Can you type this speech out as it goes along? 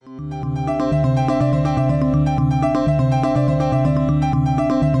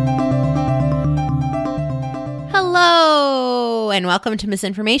welcome to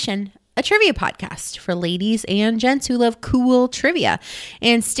Misinformation, a trivia podcast for ladies and gents who love cool trivia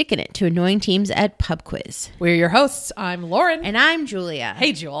and sticking it to annoying teams at Pub Quiz. We're your hosts. I'm Lauren. And I'm Julia.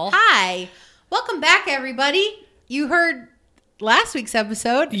 Hey, Jewel. Hi. Welcome back, everybody. You heard last week's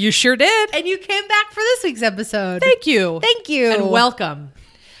episode. You sure did. And you came back for this week's episode. Thank you. Thank you. And welcome.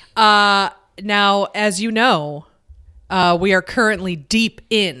 Now, as you know, we are currently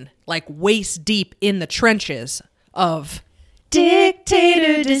waist deep in the trenches of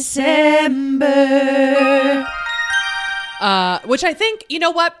Dictator December. Which I think, you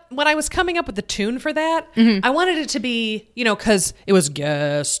know what? When I was coming up with the tune for that, I wanted it to be, because it was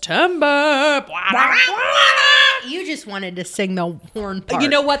Guestember. You just wanted to sing the horn part. You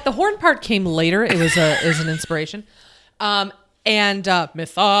know what? The horn part came later. It was an inspiration. And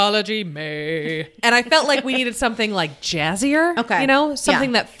Mythology May. And I felt like we needed something like jazzier. Okay.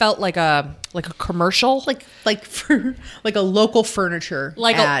 Something that felt like a commercial. Like for like a local furniture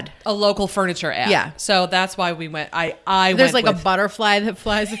ad. A local furniture ad. Yeah. So that's why we went There's went like a butterfly that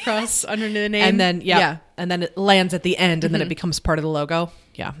flies across underneath the name. And then and then it lands at the end and then it becomes part of the logo.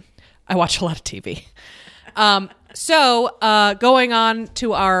 Yeah. I watch a lot of TV. So going on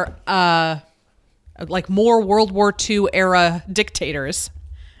to our more World War II era dictators.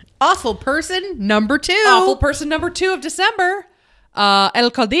 Awful person number 2. Awful person number 2 of December.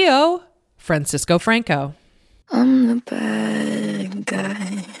 El Caudillo, Francisco Franco. I'm the bad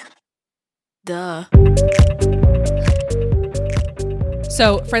guy. Duh.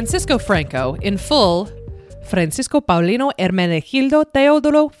 So Francisco Franco, in full, Francisco Paulino Hermenegildo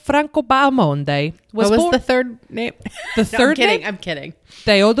Teodoro Franco Baamonde. What was the third name? The third name? I'm kidding.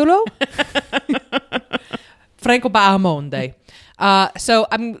 Teodoro Franco Baamonde. So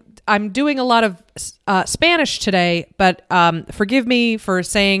I'm doing a lot of Spanish today, but forgive me for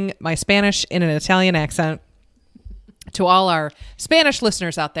saying my Spanish in an Italian accent to all our Spanish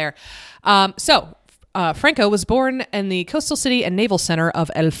listeners out there. Franco was born in the coastal city and naval center of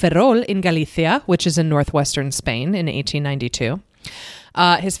El Ferrol in Galicia, which is in northwestern Spain, in 1892.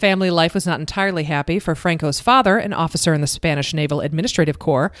 His family life was not entirely happy, for Franco's father, an officer in the Spanish Naval Administrative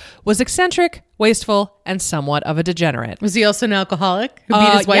Corps, was eccentric, wasteful, and somewhat of a degenerate. Was he also an alcoholic who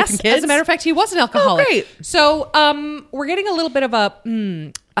beat his wife and kids? As a matter of fact, he was an alcoholic. Oh, great. So we're getting a little bit of a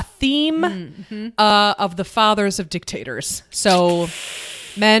theme of the fathers of dictators. So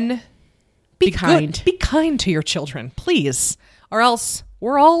men... Be kind. Be kind to your children, please, or else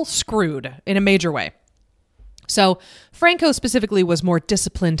we're all screwed in a major way. So Franco specifically was more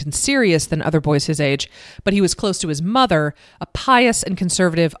disciplined and serious than other boys his age, but he was close to his mother, a pious and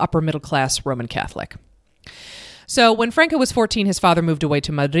conservative upper-middle-class Roman Catholic. So when Franco was 14, his father moved away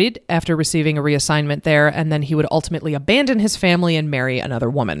to Madrid after receiving a reassignment there, and then he would ultimately abandon his family and marry another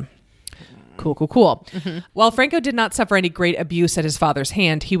woman. Cool. Mm-hmm. While Franco did not suffer any great abuse at his father's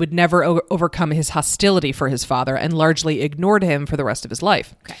hand, he would never overcome his hostility for his father and largely ignored him for the rest of his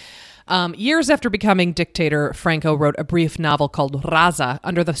life. Okay. Years after becoming dictator, Franco wrote a brief novel called Raza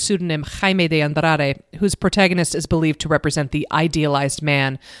under the pseudonym Jaime de Andrade, whose protagonist is believed to represent the idealized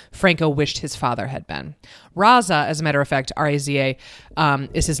man Franco wished his father had been. Raza, as a matter of fact, R-A-Z-A,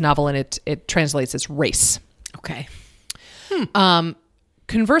 is his novel, and it translates as race. Okay.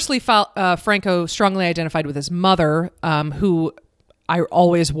 Conversely, Franco strongly identified with his mother, who I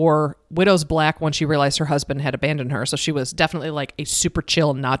always wore widow's black when she realized her husband had abandoned her. So she was definitely like a super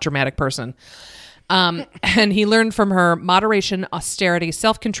chill, not dramatic person. And he learned from her moderation, austerity,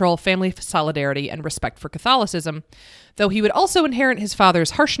 self-control, family solidarity, and respect for Catholicism, though he would also inherit his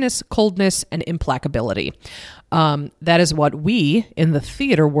father's harshness, coldness, and implacability. That is what we in the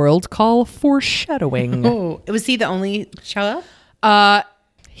theater world call foreshadowing. Oh, was he the only child?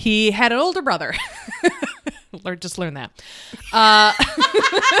 He had an older brother. Just learn that.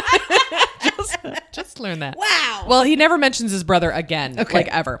 Just learn that. Wow. Well, he never mentions his brother again,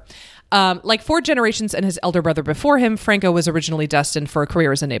 ever. Like 4 generations and his elder brother before him, Franco was originally destined for a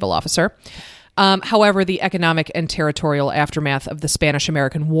career as a naval officer. However, the economic and territorial aftermath of the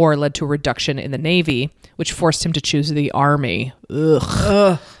Spanish-American War led to a reduction in the Navy, which forced him to choose the Army.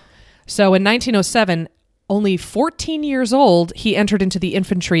 Ugh. So in 1907... only 14 years old, he entered into the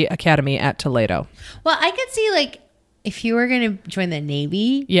infantry academy at Toledo. Well, I could see, if you were going to join the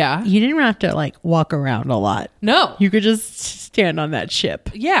Navy, yeah, you didn't have to, walk around a lot. No. You could just stand on that ship.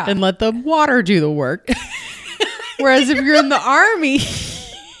 Yeah. And let the water do the work. Whereas if you're in the Army... Do you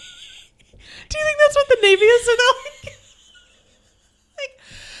think that's what the Navy is?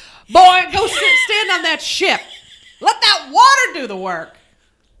 Boy, go stand on that ship. Let that water do the work.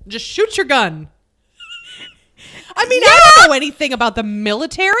 Just shoot your gun. I mean, I don't know anything about the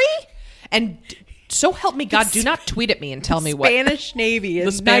military, and So help me God, do not tweet at me and tell me what. Spanish Navy in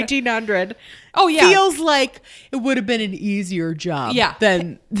 1900. Oh, yeah. Feels like it would have been an easier job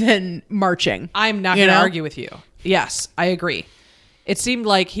than marching. I'm not going to argue with you. Yes, I agree. It seemed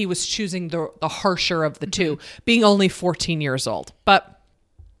like he was choosing the harsher of the two, being only 14 years old. But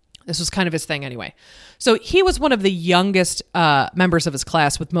this was kind of his thing anyway. So he was one of the youngest members of his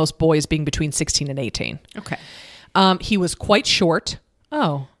class, with most boys being between 16 and 18. Okay. He was quite short.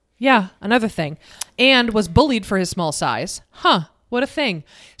 Oh, yeah, another thing. And was bullied for his small size. Huh, what a thing.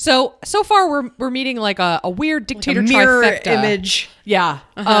 So far we're meeting like a weird dictator mirror trifecta. image. Yeah,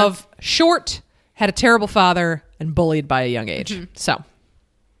 of short, had a terrible father, and bullied by a young age. So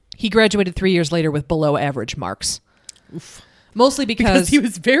he graduated 3 years later with below average marks. Oof. Mostly because he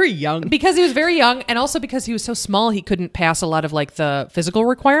was very young. Because he was very young, and also because he was so small, he couldn't pass a lot of like the physical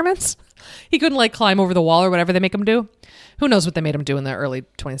requirements. He couldn't like climb over the wall or whatever they make him do. Who knows what they made him do in the early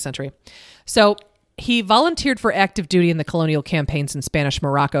 20th century. So he volunteered for active duty in the colonial campaigns in Spanish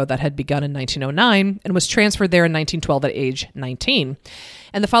Morocco that had begun in 1909 and was transferred there in 1912 at age 19.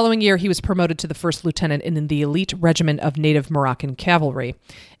 And the following year, he was promoted to the first lieutenant in the elite regiment of native Moroccan cavalry.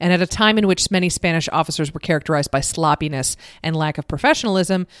 And at a time in which many Spanish officers were characterized by sloppiness and lack of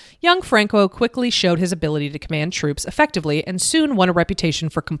professionalism, young Franco quickly showed his ability to command troops effectively and soon won a reputation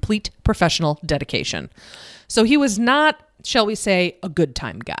for complete professional dedication. So he was not, shall we say, a good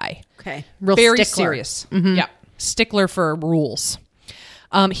time guy. Okay. Very stickler. serious. Mm-hmm. Yeah. Stickler for rules.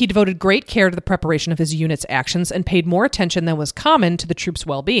 He devoted great care to the preparation of his unit's actions and paid more attention than was common to the troops'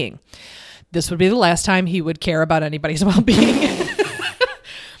 well-being. This would be the last time he would care about anybody's well-being.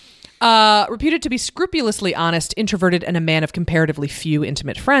 Reputed to be scrupulously honest, introverted, and a man of comparatively few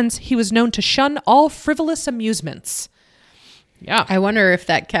intimate friends, he was known to shun all frivolous amusements. Yeah. I wonder if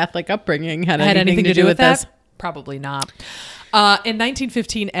that Catholic upbringing had anything to do with that? this. Probably not. In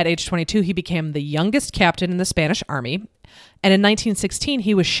 1915, at age 22, he became the youngest captain in the Spanish army. And in 1916,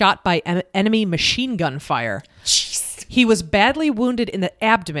 he was shot by enemy machine gun fire. Jeez. He was badly wounded in the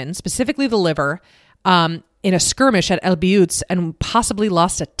abdomen, specifically the liver, in a skirmish at El Biuts, and possibly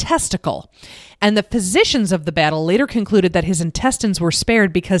lost a testicle. And the physicians of the battle later concluded that his intestines were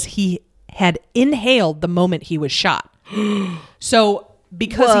spared because he had inhaled the moment he was shot. So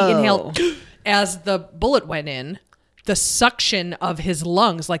because he inhaled as the bullet went in, the suction of his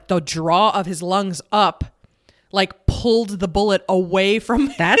lungs, like the draw of his lungs up, like pulled the bullet away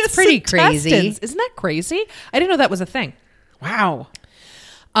from That's pretty intestines. crazy. Isn't that crazy? I didn't know that was a thing. Wow.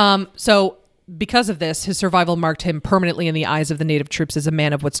 So because of this, his survival marked him permanently in the eyes of the native troops as a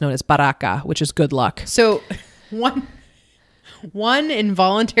man of what's known as baraka, which is good luck. So one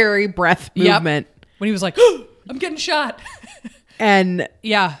involuntary breath movement. When he was like, oh, I'm getting shot. And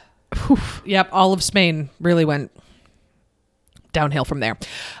yeah. Yep. All of Spain really went downhill from there.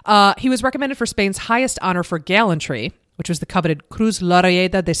 He was recommended for Spain's highest honor for gallantry, which was the coveted Cruz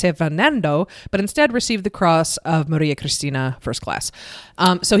Laureada de San Fernando, but instead received the Cross of Maria Cristina First Class.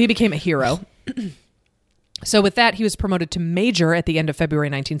 So he became a hero. So with that, he was promoted to major at the end of February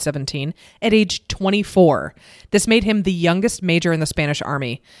 1917 at age 24. This made him the youngest major in the Spanish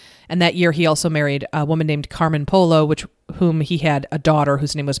army. And that year, he also married a woman named Carmen Polo, whom he had a daughter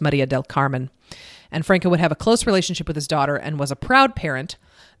whose name was Maria del Carmen. And Franco would have a close relationship with his daughter and was a proud parent,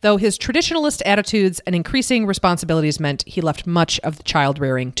 though his traditionalist attitudes and increasing responsibilities meant he left much of the child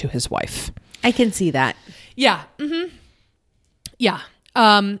rearing to his wife. I can see that. Yeah. Mm-hmm. Yeah.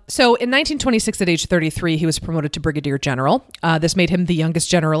 So in 1926, at age 33, he was promoted to brigadier general. This made him the youngest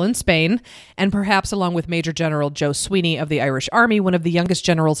general in Spain, and perhaps along with Major General Joe Sweeney of the Irish Army, one of the youngest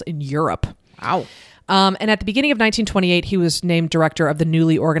generals in Europe. Wow. And at the beginning of 1928, he was named director of the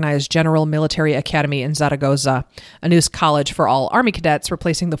newly organized General Military Academy in Zaragoza, a new college for all Army cadets,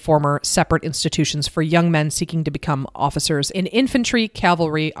 replacing the former separate institutions for young men seeking to become officers in infantry,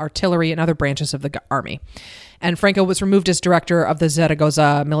 cavalry, artillery, and other branches of the Army. And Franco was removed as director of the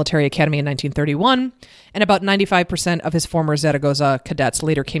Zaragoza Military Academy in 1931, and about 95% of his former Zaragoza cadets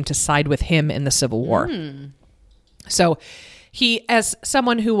later came to side with him in the Civil War. So he, as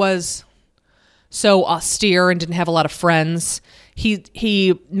someone who was so austere and didn't have a lot of friends,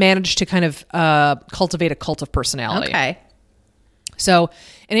 he managed to kind of cultivate a cult of personality. Okay. So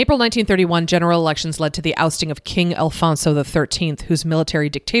in April 1931, general elections led to the ousting of King Alfonso XIII, whose military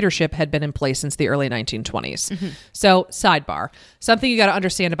dictatorship had been in place since the early 1920s. Mm-hmm. So, sidebar, something you got to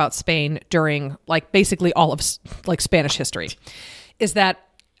understand about Spain during like basically all of like Spanish history is that,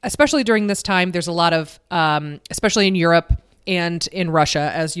 especially during this time, there's a lot of, especially in Europe and in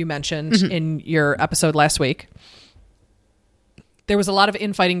Russia, as you mentioned in your episode last week, there was a lot of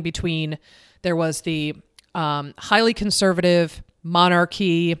infighting between, there was the highly conservative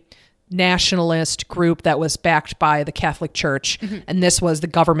monarchy, nationalist group that was backed by the Catholic Church. And this was the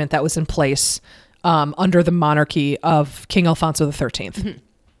government that was in place under the monarchy of King Alfonso XIII.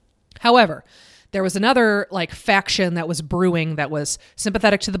 However, there was another like faction that was brewing that was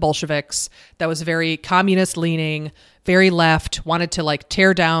sympathetic to the Bolsheviks, that was very communist leaning, very left, wanted to like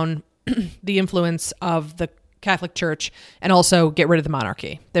tear down the influence of the Catholic Church and also get rid of the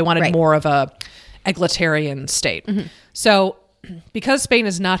monarchy. They wanted more of a egalitarian state. So because Spain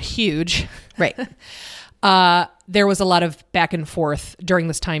is not huge, there was a lot of back and forth during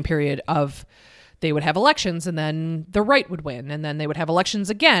this time period of they would have elections and then the right would win, and then they would have elections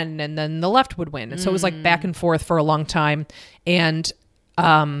again and then the left would win. And so it was like back and forth for a long time. And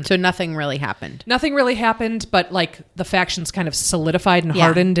so nothing really happened. Nothing really happened, but like the factions kind of solidified and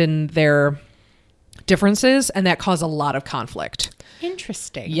hardened in their differences, and that caused a lot of conflict.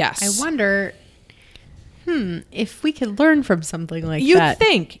 Interesting. Yes. I wonder if we could learn from something like that. You'd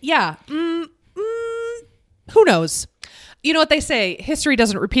think, yeah. Who knows? You know what they say, history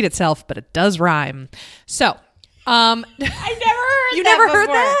doesn't repeat itself, but it does rhyme. So, I never heard you that never heard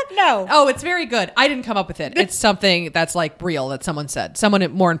before. that? No. Oh, it's very good. I didn't come up with it. It's something that's like real that someone said.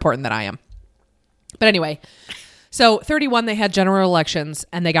 Someone more important than I am. But anyway, so 31, they had general elections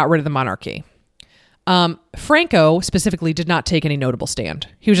and they got rid of the monarchy. Franco specifically did not take any notable stand.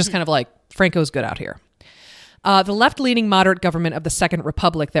 He was just kind of like, Franco's good out here. The left-leaning moderate government of the Second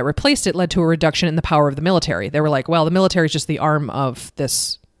Republic that replaced it led to a reduction in the power of the military. They were like, well, the military is just the arm of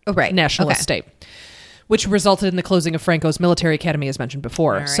this nationalist state, which resulted in the closing of Franco's military academy, as mentioned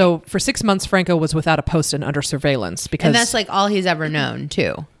before. Right. So for 6 months, Franco was without a post and under surveillance. And that's like all he's ever known,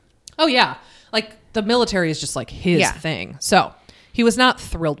 too. Oh, yeah. Like the military is just like his thing. So he was not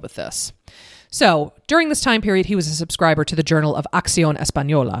thrilled with this. So during this time period, he was a subscriber to the Journal of Acción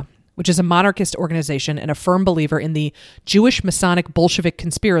Española, which is a monarchist organization and a firm believer in the Jewish Masonic Bolshevik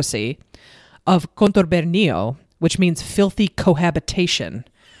conspiracy of contubernio, which means filthy cohabitation.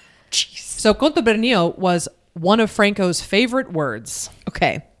 Jeez. So contubernio was one of Franco's favorite words.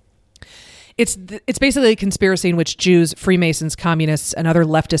 Okay. It's basically a conspiracy in which Jews, Freemasons, communists, and other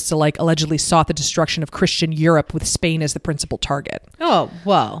leftists alike allegedly sought the destruction of Christian Europe with Spain as the principal target. Oh,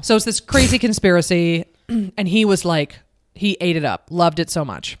 wow. So it's this crazy conspiracy, and he was like, he ate it up, loved it so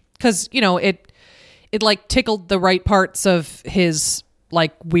much. Because, you know, it like tickled the right parts of his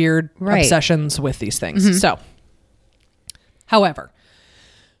like weird obsessions with these things. So, however,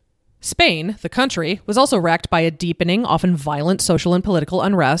 Spain, the country, was also racked by a deepening, often violent social and political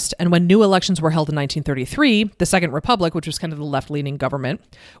unrest. And when new elections were held in 1933, the Second Republic, which was kind of the left-leaning government,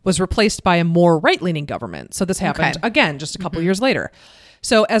 was replaced by a more right-leaning government. So this happened again just a couple years later.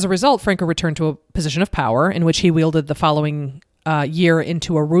 So as a result, Franco returned to a position of power in which he wielded the following year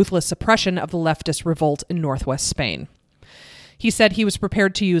into a ruthless suppression of the leftist revolt in northwest Spain. He said he was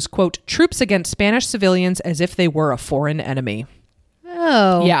prepared to use, quote, troops against Spanish civilians as if they were a foreign enemy.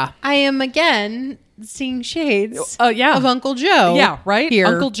 Oh. Yeah. I am again seeing shades of Uncle Joe. Yeah, right? Here.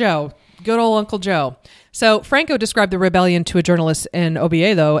 Uncle Joe. Good old Uncle Joe. So Franco described the rebellion to a journalist in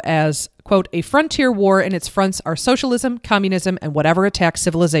Oviedo as, quote, a frontier war and its fronts are socialism, communism, and whatever attacks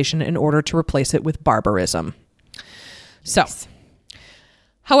civilization in order to replace it with barbarism. So,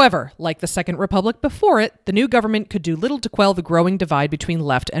 however, like the Second Republic before it, the new government could do little to quell the growing divide between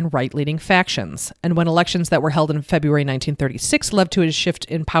left and right-leaning factions. And when elections that were held in February 1936 led to a shift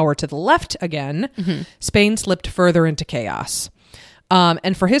in power to the left again, Spain slipped further into chaos.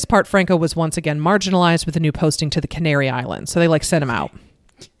 And for his part, Franco was once again marginalized with a new posting to the Canary Islands. So they sent him out.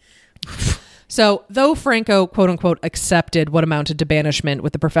 So though Franco, quote unquote, accepted what amounted to banishment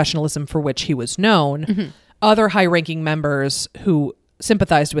with the professionalism for which he was known, other high-ranking members who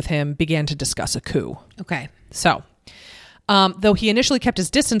sympathized with him began to discuss a coup. Okay. So, though he initially kept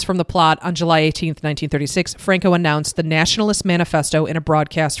his distance from the plot, on July 18th, 1936, Franco announced the Nationalist Manifesto in a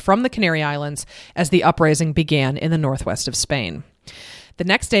broadcast from the Canary Islands as the uprising began in the northwest of Spain. The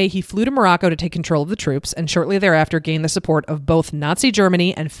next day, he flew to Morocco to take control of the troops, and shortly thereafter gained the support of both Nazi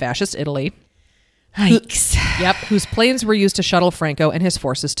Germany and Fascist Italy. Yikes. Whose planes were used to shuttle Franco and his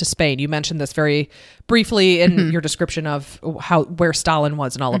forces to Spain. You mentioned this very briefly in your description of where Stalin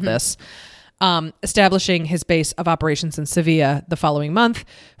was and all of this. Establishing his base of operations in Sevilla the following month,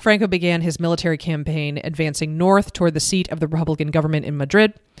 Franco began his military campaign advancing north toward the seat of the Republican government in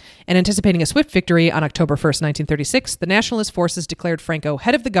Madrid. And anticipating a swift victory on October 1st, 1936, the nationalist forces declared Franco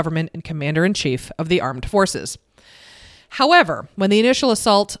head of the government and commander-in-chief of the armed forces. However, when the initial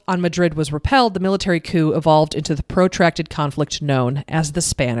assault on Madrid was repelled, the military coup evolved into the protracted conflict known as the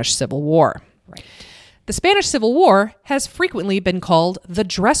Spanish Civil War. Right. The Spanish Civil War has frequently been called the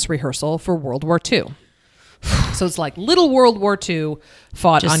dress rehearsal for World War II. So it's like little World War II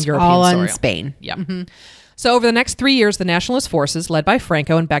fought Just on European all soil. on Spain. Yeah. So over the next 3 years, the nationalist forces, led by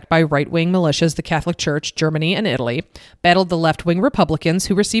Franco and backed by right-wing militias, the Catholic Church, Germany, and Italy, battled the left-wing Republicans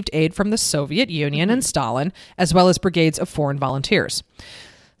who received aid from the Soviet Union and Stalin, as well as brigades of foreign volunteers.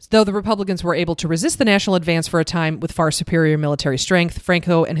 Though the Republicans were able to resist the national advance for a time with far superior military strength,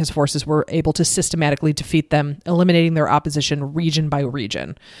 Franco and his forces were able to systematically defeat them, eliminating their opposition region by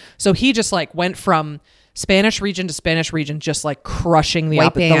region. So he just like went from Spanish region to Spanish region, just like crushing the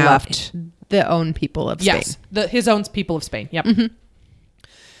Wiping out left. the own people of Spain. Yes, his own people of Spain. Yep.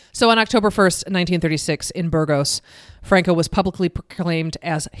 So on October 1st, 1936, in Burgos, Franco was publicly proclaimed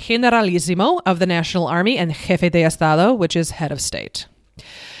as Generalissimo of the National Army and Jefe de Estado, which is head of state.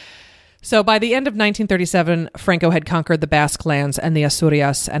 So by the end of 1937, Franco had conquered the Basque lands and the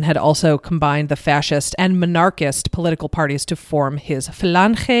Asturias and had also combined the fascist and monarchist political parties to form his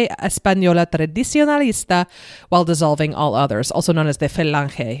Falange Española Tradicionalista while dissolving all others, also known as the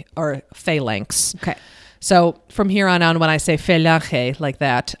Falange or Phalanx. Okay. So from here on, when I say Falange like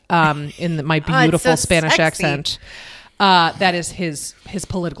that, in my beautiful so Spanish sexy. accent, that is his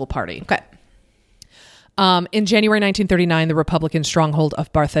political party. Okay. In January 1939, the Republican stronghold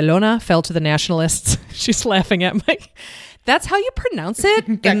of Barcelona fell to the nationalists. She's laughing at me. That's how you pronounce it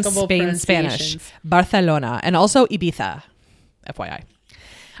in Impeccable Spain Spanish. pronunciations. Barcelona and also Ibiza, FYI.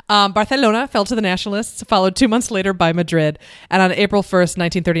 Barcelona fell to the nationalists, followed 2 months later by Madrid. And on April 1st,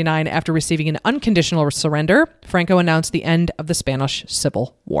 1939, after receiving an unconditional surrender, Franco announced the end of the Spanish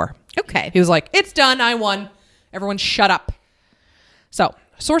Civil War. Okay. He was like, it's done. I won. Everyone shut up. So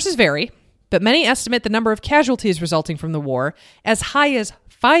sources vary, but many estimate the number of casualties resulting from the war as high as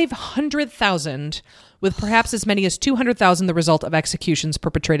 500,000, with perhaps as many as 200,000 the result of executions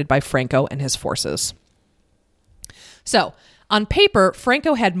perpetrated by Franco and his forces. So, on paper,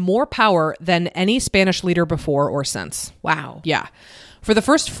 Franco had more power than any Spanish leader before or since. Wow. Yeah. For the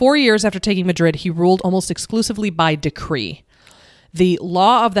first 4 years after taking Madrid, he ruled almost exclusively by decree. The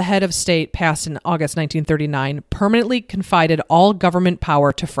law of the head of state, passed in August 1939, permanently confided all government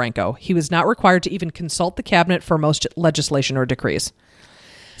power to Franco. He was not required to even consult the cabinet for most legislation or decrees.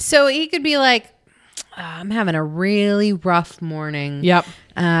 So he could be like, I'm having a really rough morning. Yep.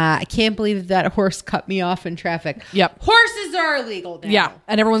 I can't believe that horse cut me off in traffic. Yep. Horses are illegal now. Yeah.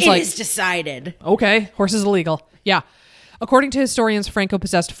 And everyone's It like, is decided. okay, horse is illegal. Yeah. According to historians, Franco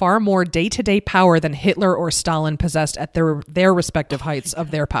possessed far more day-to-day power than Hitler or Stalin possessed at their respective heights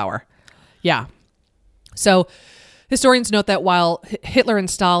of their power. Yeah. So historians note that while Hitler and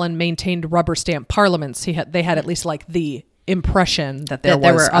Stalin maintained rubber stamp parliaments, they had at least like the impression that there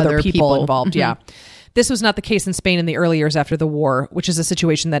were other people involved. Yeah. This was not the case in Spain in the early years after the war, which is a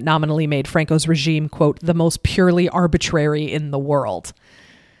situation that nominally made Franco's regime, quote, the most purely arbitrary in the world.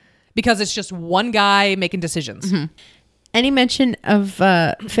 Because it's just one guy making decisions. Any mention of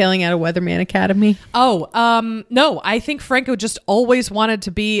failing out of Weatherman Academy? Oh, no. I think Franco just always wanted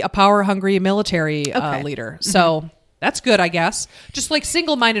to be a power-hungry military leader. So that's good, I guess. Just like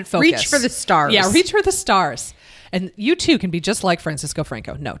single-minded focus. Reach for the stars. Yeah, reach for the stars. And you too can be just like Francisco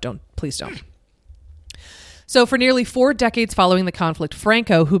Franco. No, please don't. So for nearly 4 decades following the conflict,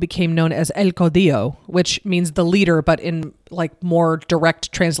 Franco, who became known as El Caudillo, which means the leader, but in like more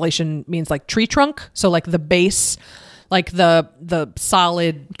direct translation means like tree trunk. So like the base, like the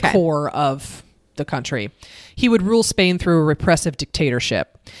solid core of the country. He would rule Spain through a repressive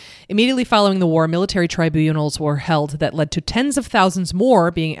dictatorship. Immediately following the war, military tribunals were held that led to tens of thousands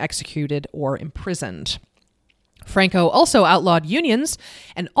more being executed or imprisoned. Franco also outlawed unions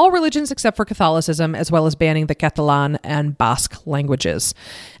and all religions except for Catholicism, as well as banning the Catalan and Basque languages.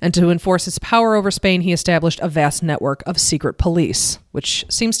 And to enforce his power over Spain, he established a vast network of secret police, which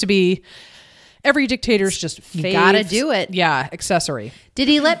seems to be every dictator's just You gotta do it. Yeah, accessory. Did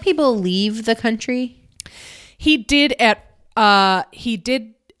he let people leave the country? He did at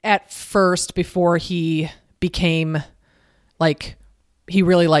first before he became like he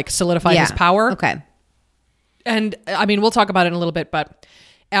really like solidified his power. Okay. And I mean, we'll talk about it in a little bit, but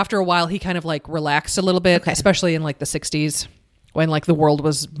after a while he kind of like relaxed a little bit, especially in like the 60s when like the world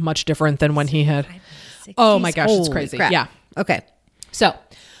was much different than when he had. Oh my gosh, it's crazy. Crap. Yeah. Okay. So,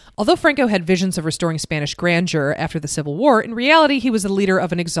 although Franco had visions of restoring Spanish grandeur after the Civil War, in reality, he was the leader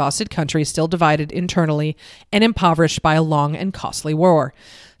of an exhausted country still divided internally and impoverished by a long and costly war.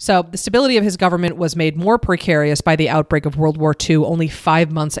 So, the stability of his government was made more precarious by the outbreak of World War II only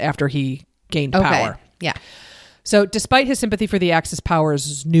 5 months after he gained power. Yeah. So, despite his sympathy for the Axis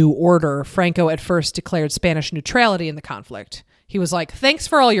powers' new order, Franco at first declared Spanish neutrality in the conflict. He was like, thanks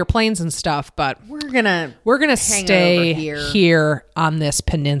for all your planes and stuff, but We're gonna stay over here on this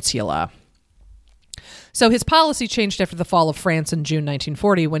peninsula. So his policy changed after the fall of France in June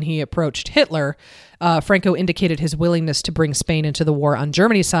 1940 when he approached Hitler. Franco indicated his willingness to bring Spain into the war on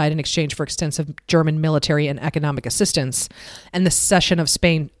Germany's side in exchange for extensive German military and economic assistance and the cession of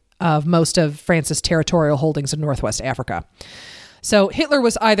Spain of most of France's territorial holdings in Northwest Africa. So Hitler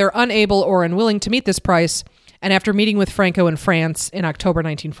was either unable or unwilling to meet this price, and after meeting with Franco in France in October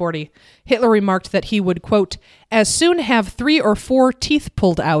 1940, Hitler remarked that he would, quote, as soon have 3 or 4 teeth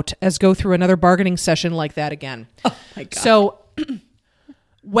pulled out as go through another bargaining session like that again. Oh my God. So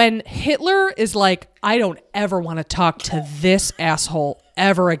when Hitler is like, I don't ever want to talk to this asshole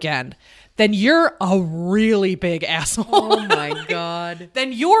ever again, then you're a really big asshole. Oh my God.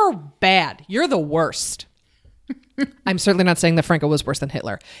 Then you're bad. You're the worst. I'm certainly not saying that Franco was worse than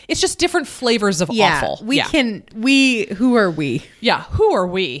Hitler. It's just different flavors of awful. Who are we? Yeah, who are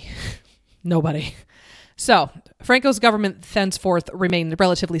we? Nobody. So, Franco's government thenceforth remained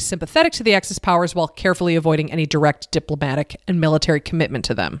relatively sympathetic to the Axis powers while carefully avoiding any direct diplomatic and military commitment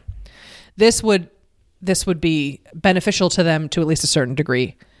to them. This would be beneficial to them to at least a certain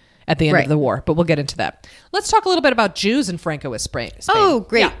degree at the end of the war, but we'll get into that. Let's talk a little bit about Jews in Francoist Spain. Oh,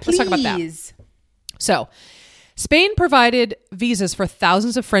 great. Yeah, let's talk about that. So, Spain provided visas for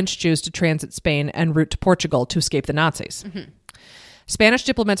thousands of French Jews to transit Spain en route to Portugal to escape the Nazis. Mm-hmm. Spanish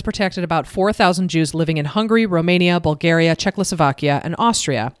diplomats protected about 4,000 Jews living in Hungary, Romania, Bulgaria, Czechoslovakia, and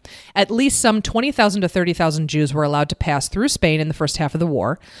Austria. At least some 20,000 to 30,000 Jews were allowed to pass through Spain in the first half of the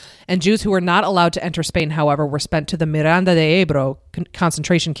war, and Jews who were not allowed to enter Spain, however, were sent to the Miranda de Ebro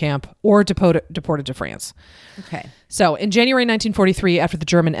concentration camp or deported to France. Okay. So, in January 1943, after the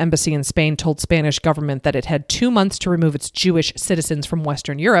German embassy in Spain told Spanish government that it had 2 months to remove its Jewish citizens from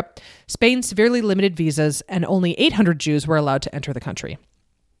Western Europe, Spain severely limited visas and only 800 Jews were allowed to enter the country.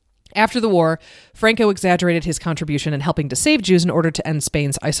 After the war, Franco exaggerated his contribution in helping to save Jews in order to end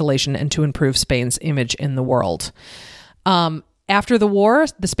Spain's isolation and to improve Spain's image in the world. After the war,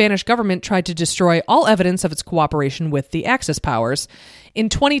 the Spanish government tried to destroy all evidence of its cooperation with the Axis powers. In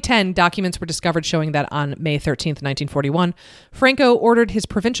 2010, documents were discovered showing that on May 13, 1941, Franco ordered his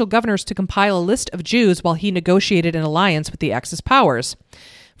provincial governors to compile a list of Jews while he negotiated an alliance with the Axis powers.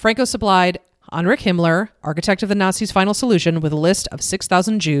 Franco supplied Heinrich Himmler, architect of the Nazis' final solution, with a list of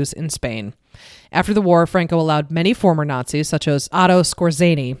 6,000 Jews in Spain. After the war, Franco allowed many former Nazis, such as Otto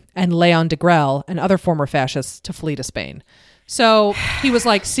Skorzeny and Leon Degrelle, and other former fascists, to flee to Spain. So he was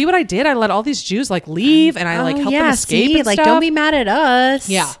like, see what I did? I let all these Jews leave and I helped them escape and stuff. Don't be mad at us.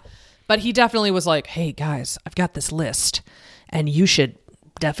 Yeah. But he definitely was like, hey guys, I've got this list and you should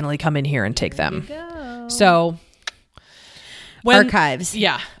definitely come in here and take them. So archives.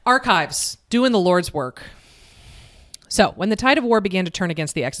 Yeah. Archives. Doing the Lord's work. So when the tide of war began to turn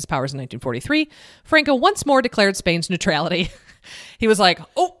against the Axis powers in 1943, Franco once more declared Spain's neutrality. He was like,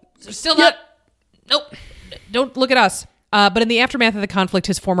 oh, still not. Nope. Don't look at us. But in the aftermath of the conflict,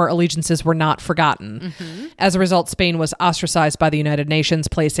 his former allegiances were not forgotten. Mm-hmm. As a result, Spain was ostracized by the United Nations,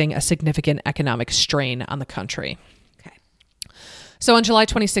 placing a significant economic strain on the country. Okay. So on July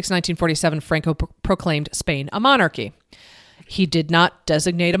 26, 1947, Franco proclaimed Spain a monarchy. He did not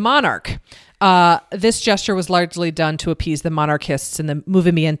designate a monarch. This gesture was largely done to appease the monarchists in the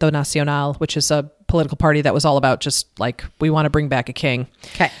Movimiento Nacional, which is a political party that was all about just we want to bring back a king.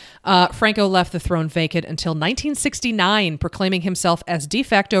 Okay. Franco left the throne vacant until 1969, proclaiming himself as de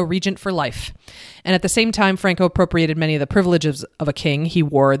facto regent for life. And at the same time, Franco appropriated many of the privileges of a king. He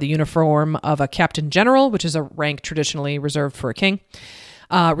wore the uniform of a captain general, which is a rank traditionally reserved for a king.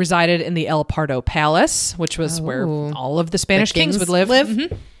 Resided in the El Pardo Palace, which was where all of the Spanish kings would live.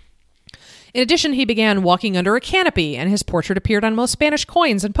 Mm-hmm. In addition, he began walking under a canopy, and his portrait appeared on most Spanish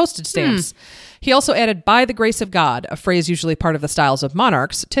coins and postage stamps. He also added, by the grace of God, a phrase usually part of the styles of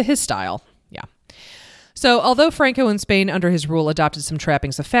monarchs, to his style. Yeah. So, although Franco in Spain under his rule adopted some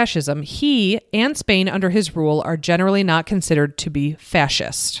trappings of fascism, he and Spain under his rule are generally not considered to be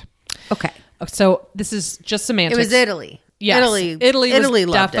fascist. Okay. So, this is just semantics. It was Italy. Yes. Italy was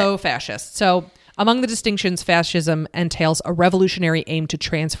loved defo it. fascist. So, among the distinctions, fascism entails a revolutionary aim to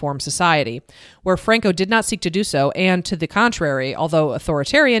transform society, where Franco did not seek to do so, and to the contrary, although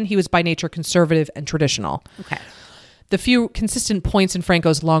authoritarian, he was by nature conservative and traditional. Okay. The few consistent points in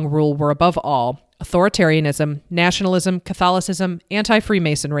Franco's long rule were, above all, authoritarianism, nationalism, Catholicism,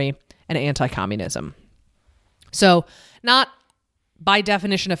 anti-Freemasonry, and anti-communism. So, not by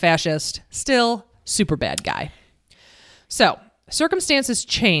definition a fascist, still super bad guy. So, circumstances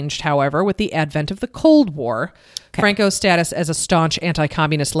changed, however, with the advent of the Cold War. Okay. Franco's status as a staunch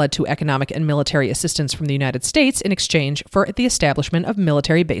anti-communist led to economic and military assistance from the United States in exchange for the establishment of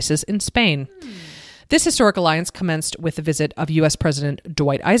military bases in Spain. This historic alliance commenced with the visit of U.S. President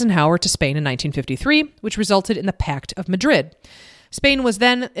Dwight Eisenhower to Spain in 1953, which resulted in the Pact of Madrid. Spain was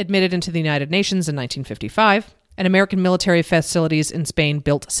then admitted into the United Nations in 1955, and American military facilities in Spain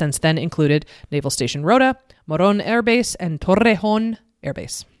built since then included Naval Station Rota, Moron Air Base, and Torrejon Air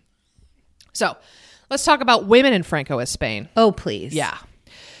Base. So, let's talk about women in Francoist Spain. Oh, please. Yeah.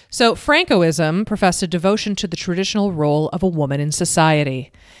 So, Francoism professed a devotion to the traditional role of a woman in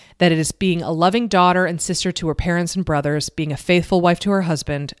society, that it is being a loving daughter and sister to her parents and brothers, being a faithful wife to her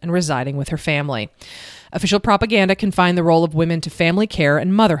husband, and residing with her family. Official propaganda confined the role of women to family care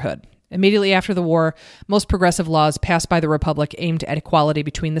and motherhood. Immediately after the war, most progressive laws passed by the Republic aimed at equality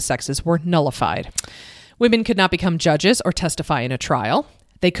between the sexes were nullified. Women could not become judges or testify in a trial.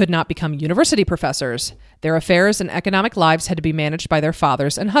 They could not become university professors. Their affairs and economic lives had to be managed by their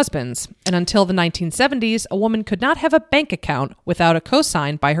fathers and husbands. And until the 1970s, a woman could not have a bank account without a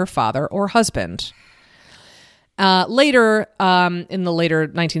cosign by her father or husband. Later, in the later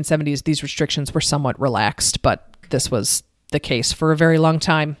 1970s, these restrictions were somewhat relaxed, but this was the case for a very long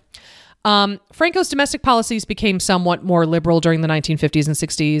time. Franco's domestic policies became somewhat more liberal during the 1950s and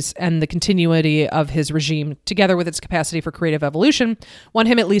 60s, and the continuity of his regime, together with its capacity for creative evolution, won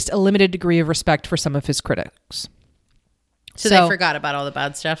him at least a limited degree of respect for some of his critics. So they forgot about all the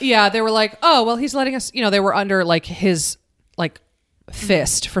bad stuff? Yeah, they were like, oh, well, he's letting us, they were under like his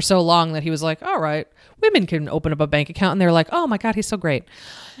fist for so long that he was like, all right, women can open up a bank account, and they're like, oh my God, he's so great.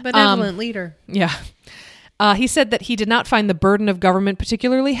 Benevolent leader. Yeah. He said that he did not find the burden of government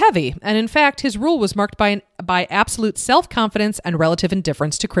particularly heavy, and in fact, his rule was marked by absolute self-confidence and relative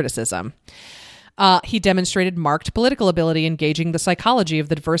indifference to criticism. He demonstrated marked political ability, engaging the psychology of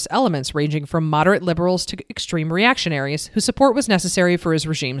the diverse elements, ranging from moderate liberals to extreme reactionaries, whose support was necessary for his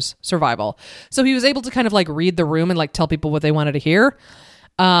regime's survival. So he was able to kind of like read the room and like tell people what they wanted to hear,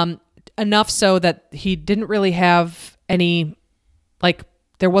 enough so that he didn't really have any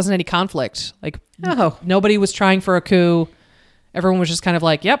there wasn't any conflict. Nobody was trying for a coup. Everyone was just kind of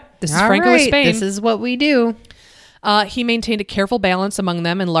like, yep, this is Franco with Spain. This is what we do. He maintained a careful balance among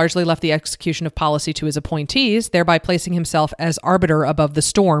them and largely left the execution of policy to his appointees, thereby placing himself as arbiter above the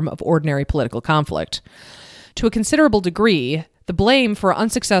storm of ordinary political conflict. To a considerable degree, the blame for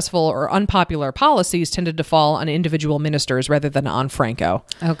unsuccessful or unpopular policies tended to fall on individual ministers rather than on Franco.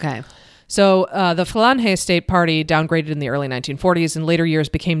 Okay. So the Falange State Party downgraded in the early 1940s and later years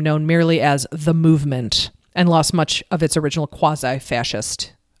became known merely as the movement and lost much of its original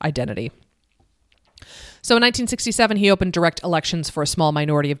quasi-fascist identity. So in 1967, he opened direct elections for a small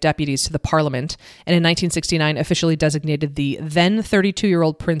minority of deputies to the parliament, and in 1969 officially designated the then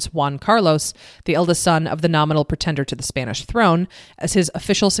 32-year-old Prince Juan Carlos, the eldest son of the nominal pretender to the Spanish throne, as his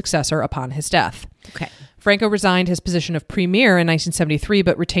official successor upon his death. Okay. Franco resigned his position of premier in 1973,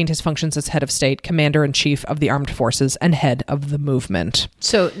 but retained his functions as head of state, commander-in-chief of the armed forces, and head of the movement.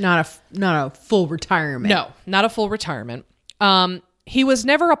 So not a full retirement. No, not a full retirement. He was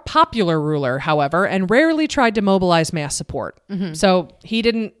never a popular ruler, however, and rarely tried to mobilize mass support. Mm-hmm. So he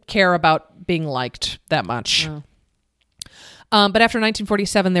didn't care about being liked that much. Oh. But after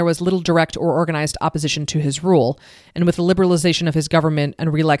 1947, there was little direct or organized opposition to his rule. And with the liberalization of his government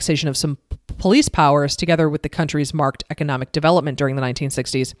and relaxation of some police powers, together with the country's marked economic development during the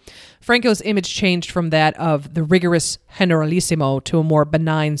 1960s, Franco's image changed from that of the rigorous generalissimo to a more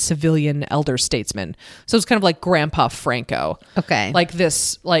benign civilian elder statesman. So it's kind of like Grandpa Franco. Okay. Like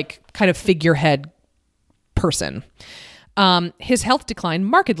this, kind of figurehead person. His health declined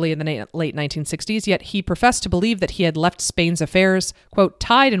markedly in the late 1960s, yet he professed to believe that he had left Spain's affairs, quote,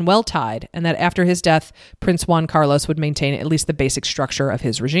 tied and well tied, and that after his death, Prince Juan Carlos would maintain at least the basic structure of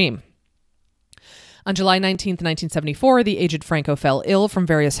his regime. On July 19th, 1974, the aged Franco fell ill from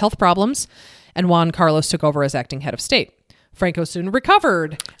various health problems, and Juan Carlos took over as acting head of state. Franco soon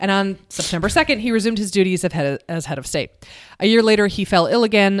recovered, and on September 2nd, he resumed his duties as head of state. A year later, he fell ill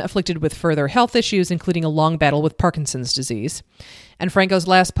again, afflicted with further health issues, including a long battle with Parkinson's disease. And Franco's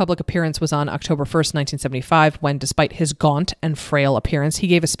last public appearance was on October 1st, 1975, when, despite his gaunt and frail appearance, he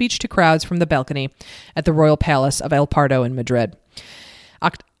gave a speech to crowds from the balcony at the Royal Palace of El Pardo in Madrid.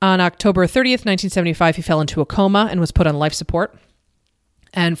 On October 30th, 1975, he fell into a coma and was put on life support.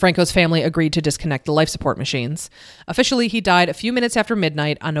 And Franco's family agreed to disconnect the life support machines. Officially, he died a few minutes after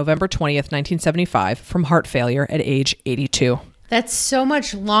midnight on November 20th, 1975, from heart failure at age 82. That's so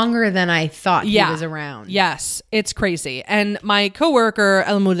much longer than I thought he was around. Yes, it's crazy. And my coworker,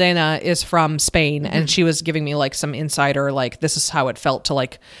 Almudena, is from Spain, and she was giving me some insider, this is how it felt to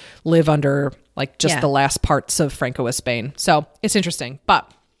live under the last parts of Francoist Spain. So it's interesting. But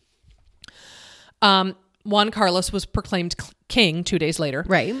Juan Carlos was proclaimed king 2 days later.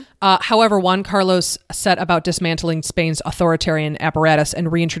 Right. However, Juan Carlos set about dismantling Spain's authoritarian apparatus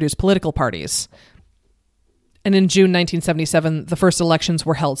and reintroduced political parties. And in June 1977, the first elections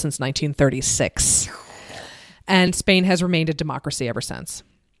were held since 1936. And Spain has remained a democracy ever since.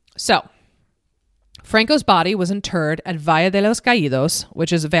 So, Franco's body was interred at Valle de los Caídos,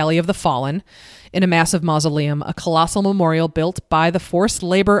 which is a Valley of the Fallen, in a massive mausoleum, a colossal memorial built by the forced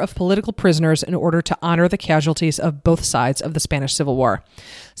labor of political prisoners in order to honor the casualties of both sides of the Spanish Civil War.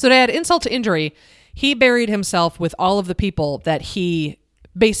 So to add insult to injury, he buried himself with all of the people that he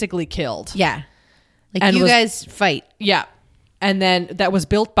basically killed. Yeah. Like, you guys fight. Yeah. And then that was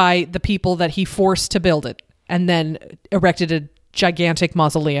built by the people that he forced to build it, and then erected a gigantic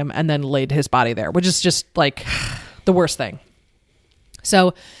mausoleum and then laid his body there, which is just like the worst thing.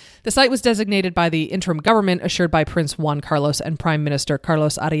 So the site was designated by the interim government, assured by Prince Juan Carlos and Prime Minister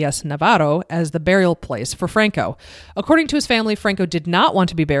Carlos Arias Navarro, as the burial place for Franco. According to his family, Franco did not want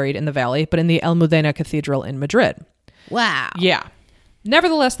to be buried in the valley, but in the Almudena Cathedral in Madrid. Wow. Yeah.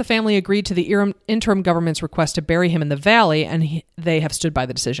 Nevertheless, the family agreed to the interim government's request to bury him in the valley, and they have stood by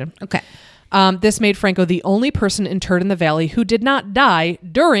the decision. Okay. This made Franco the only person interred in the valley who did not die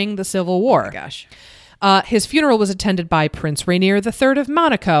during the Civil War. Oh my gosh. His funeral was attended by Prince Rainier III of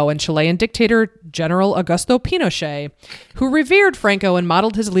Monaco and Chilean dictator General Augusto Pinochet, who revered Franco and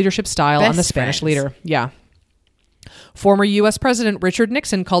modeled his leadership style on the Spanish leader. Yeah. Former U.S. President Richard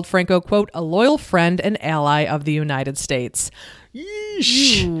Nixon called Franco, quote, a loyal friend and ally of the United States.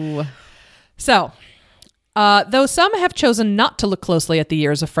 Yeesh. Ooh. So, though some have chosen not to look closely at the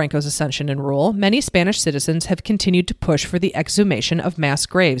years of Franco's ascension and rule, many Spanish citizens have continued to push for the exhumation of mass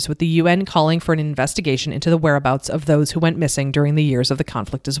graves, with the UN calling for an investigation into the whereabouts of those who went missing during the years of the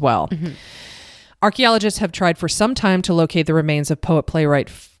conflict as well. Mm-hmm. Archaeologists have tried for some time to locate the remains of poet-playwright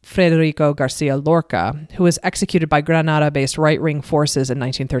Federico Garcia Lorca, who was executed by Granada-based right-wing forces in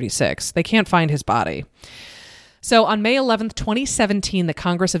 1936. They can't find his body. So on May 11th, 2017, the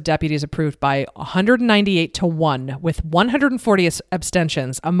Congress of Deputies approved by 198-1 with 140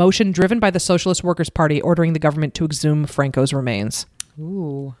 abstentions, a motion driven by the Socialist Workers' Party ordering the government to exhume Franco's remains.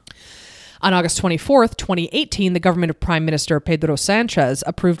 Ooh. On August 24th, 2018, the government of Prime Minister Pedro Sanchez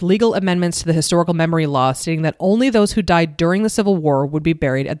approved legal amendments to the historical memory law, stating that only those who died during the Civil War would be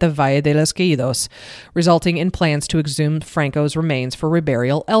buried at the Valle de los Caídos, resulting in plans to exhume Franco's remains for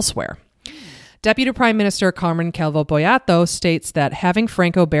reburial elsewhere. Deputy Prime Minister Carmen Calvo Boyato states that having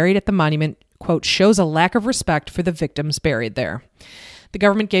Franco buried at the monument, quote, shows a lack of respect for the victims buried there. The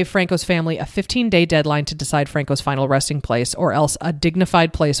government gave Franco's family a 15-day deadline to decide Franco's final resting place, or else a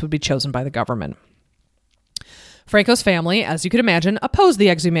dignified place would be chosen by the government. Franco's family, as you could imagine, opposed the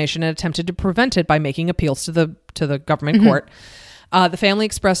exhumation and attempted to prevent it by making appeals to the government court. The family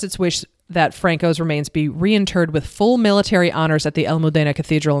expressed its wish that Franco's remains be reinterred with full military honors at the Almudena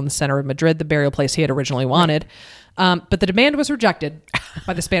Cathedral in the center of Madrid, the burial place he had originally wanted. But the demand was rejected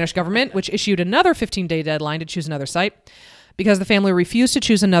by the Spanish government, which issued another 15-day deadline to choose another site. Because the family refused to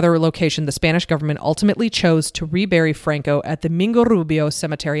choose another location, the Spanish government ultimately chose to rebury Franco at the Mingo Rubio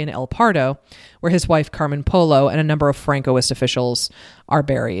Cemetery in El Pardo, where his wife Carmen Polo and a number of Francoist officials are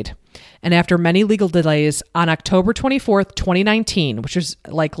buried. And after many legal delays, on October 24th, 2019, which is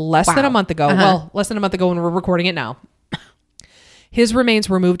like less than a month ago, less than a month ago when we're recording it now, his remains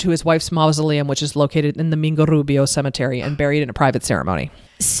were moved to his wife's mausoleum, which is located in the Mingo Rubio Cemetery, and buried in a private ceremony.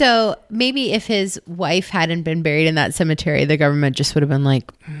 So maybe if his wife hadn't been buried in that cemetery, the government just would have been like,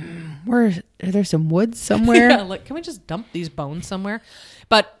 are there some woods somewhere? Yeah, like, can we just dump these bones somewhere?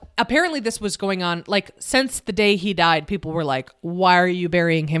 But apparently this was going on, like, since the day he died, people were like, why are you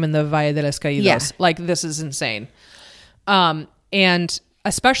burying him in the Valle de los Caídos? Yeah. Like, this is insane. And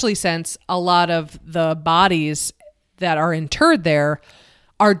especially since a lot of the bodies that are interred there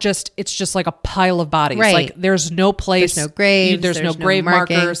are it's just like a pile of bodies. Right. Like, there's no place. There's no graves. There's no grave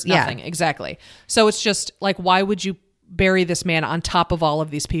markers. Nothing. Yeah. Exactly. So it's just like, why would you bury this man on top of all of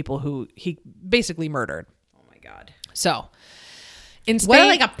these people who he basically murdered? Oh my God. So in Spain,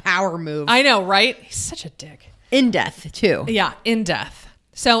 what like a power move. I know, right? He's such a dick. In death, too. Yeah, in death.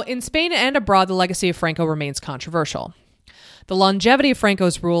 So in Spain and abroad, the legacy of Franco remains controversial. The longevity of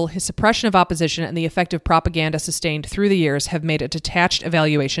Franco's rule, his suppression of opposition, and the effective propaganda sustained through the years have made a detached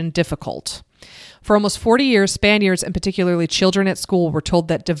evaluation difficult. For almost 40 years, Spaniards, and particularly children at school, were told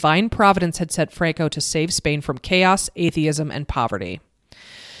that divine providence had sent Franco to save Spain from chaos, atheism, and poverty.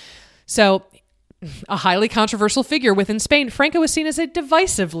 So, a highly controversial figure within Spain, Franco is seen as a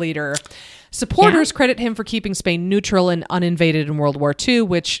divisive leader. Supporters credit him for keeping Spain neutral and uninvaded in World War II,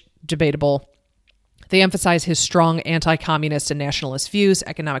 which, debatable. They emphasize his strong anti-communist and nationalist views,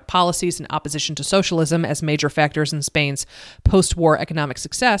 economic policies, and opposition to socialism as major factors in Spain's post-war economic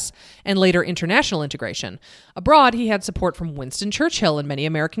success and later international integration. Abroad, he had support from Winston Churchill and many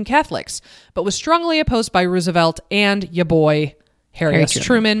American Catholics, but was strongly opposed by Roosevelt and ya boy, Harry S.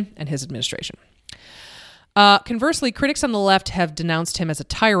 Truman and his administration. Conversely, critics on the left have denounced him as a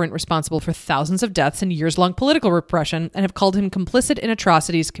tyrant responsible for thousands of deaths and years-long political repression and have called him complicit in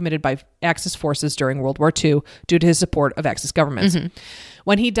atrocities committed by Axis forces during World War II due to his support of Axis governments. Mm-hmm.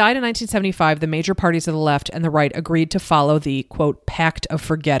 When he died in 1975, the major parties of the left and the right agreed to follow the, quote, Pact of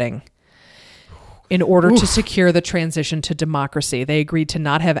Forgetting in order to secure the transition to democracy. They agreed to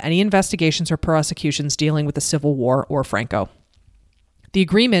not have any investigations or prosecutions dealing with the Civil War or Franco. The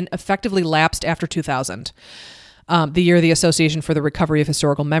agreement effectively lapsed after 2000, the year the Association for the Recovery of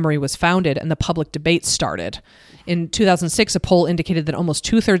Historical Memory was founded and the public debate started. In 2006, a poll indicated that almost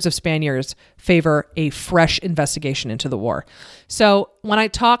 2/3 of Spaniards favor a fresh investigation into the war. So when I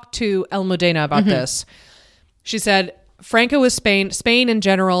talked to Almudena about this, she said, Franco is Spain. Spain in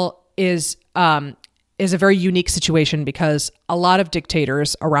general is a very unique situation because a lot of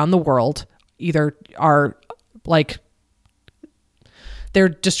dictators around the world either are like... they're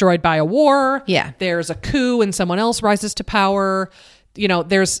destroyed by a war. Yeah. There's a coup and someone else rises to power. You know,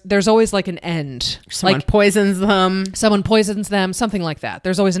 there's always like an end. Someone like, poisons them. Someone poisons them, something like that.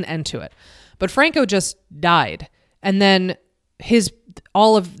 There's always an end to it. But Franco just died. And then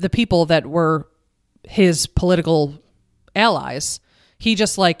all of the people that were his political allies, he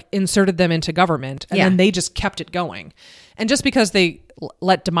just like inserted them into government and then they just kept it going. And just because they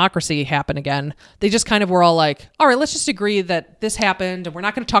let democracy happen again, they just kind of were all like, all right, let's just agree that this happened and we're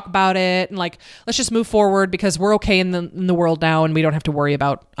not going to talk about it. And like, let's just move forward because we're okay in the world now and we don't have to worry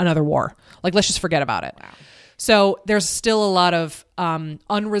about another war. Like, let's just forget about it. Wow. So there's still a lot of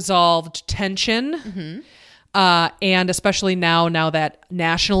unresolved tension. Mm-hmm. And especially now that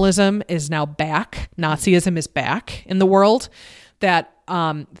nationalism is now back, Nazism is back in the world, that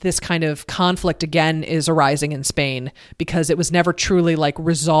this kind of conflict again is arising in Spain because it was never truly like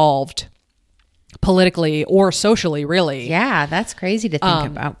resolved politically or socially, really. Yeah, that's crazy to think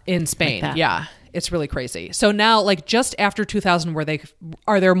about in Spain. Like yeah, it's really crazy. So now, like just after 2000,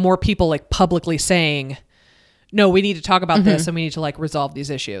 are there more people like publicly saying, no, we need to talk about this and we need to like resolve these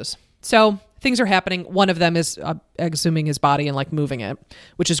issues. So things are happening. One of them is exhuming his body and like moving it,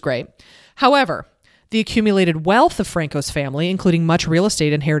 which is great. However, the accumulated wealth of Franco's family, including much real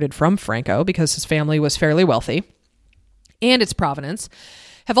estate inherited from Franco because his family was fairly wealthy, and its provenance,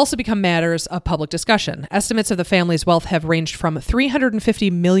 have also become matters of public discussion. Estimates of the family's wealth have ranged from 350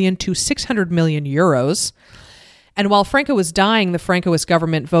 million to 600 million euros. And while Franco was dying, the Francoist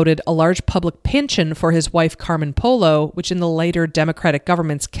government voted a large public pension for his wife Carmen Polo, which in the later democratic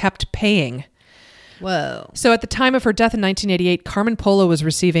governments kept paying. Whoa. So at the time of her death in 1988, Carmen Polo was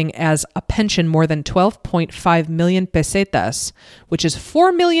receiving as a pension more than 12.5 million pesetas, which is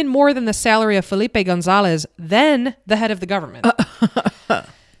 4 million more than the salary of Felipe González, then the head of the government.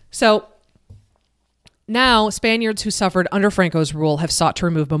 So now Spaniards who suffered under Franco's rule have sought to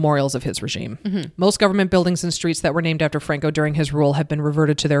remove memorials of his regime. Mm-hmm. Most government buildings and streets that were named after Franco during his rule have been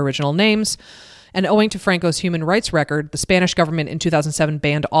reverted to their original names. And owing to Franco's human rights record, the Spanish government in 2007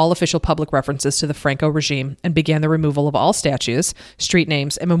 banned all official public references to the Franco regime and began the removal of all statues, street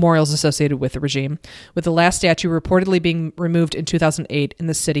names, and memorials associated with the regime, with the last statue reportedly being removed in 2008 in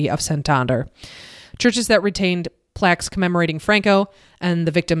the city of Santander. Churches that retained plaques commemorating Franco and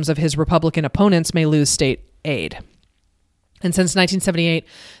the victims of his Republican opponents may lose state aid. And since 1978,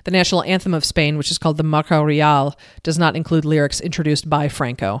 the national anthem of Spain, which is called the Marcha Real, does not include lyrics introduced by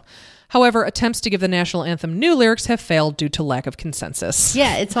Franco. However, attempts to give the national anthem new lyrics have failed due to lack of consensus.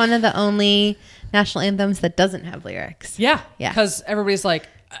 Yeah, it's one of the only national anthems that doesn't have lyrics. Yeah, because everybody's like...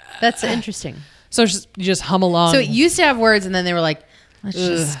 That's interesting. So you just hum along. So it used to have words, and then they were like, let's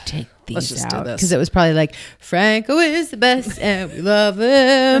just take these out. Because it was probably like, Franco is the best, and we love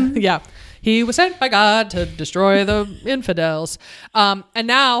him. Yeah. He was sent by God to destroy the infidels. And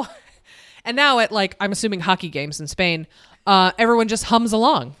now at like, I'm assuming hockey games in Spain... everyone just hums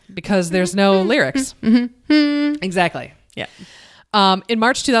along because there's no lyrics. Exactly. Yeah. In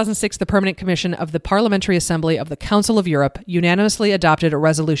March 2006, the Permanent Commission of the Parliamentary Assembly of the Council of Europe unanimously adopted a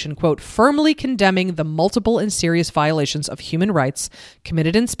resolution, quote, firmly condemning the multiple and serious violations of human rights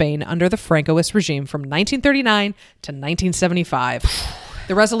committed in Spain under the Francoist regime from 1939 to 1975.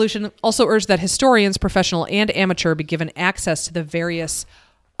 The resolution also urged that historians, professional and amateur, be given access to the various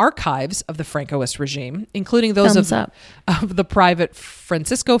archives of the Francoist regime, including those of the private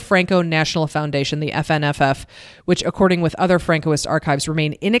Francisco Franco National Foundation, the FNFF, which, according with other Francoist archives,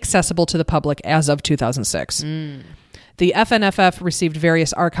 remain inaccessible to the public as of 2006. The FNFF received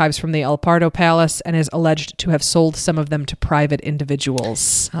various archives from the El Pardo Palace and is alleged to have sold some of them to private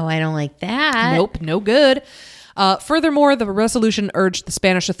individuals. Oh, I don't like that. Nope, no good. Furthermore, the resolution urged the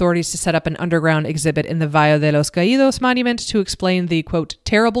Spanish authorities to set up an underground exhibit in the Valle de los Caídos monument to explain the, quote,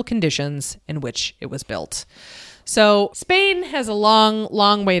 terrible conditions in which it was built. So Spain has a long,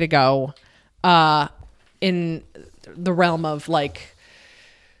 long way to go in the realm of like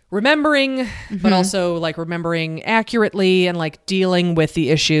remembering, but also like remembering accurately and like dealing with the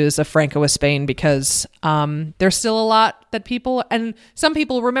issues of Francoist Spain, because there's still a lot that people, and some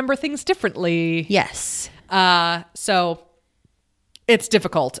people remember things differently. Yes. So it's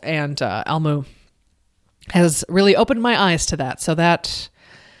difficult, and Almu has really opened my eyes to that. So that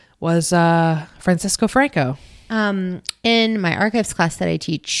was Francisco Franco. In my archives class that I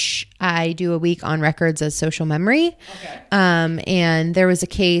teach, I do a week on records as social memory. Okay. And there was a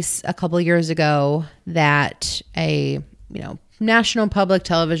case a couple of years ago that a, national public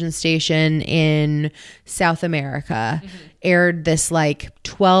television station in South America aired this like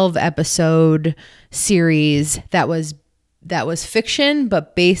 12 episode series that was fiction,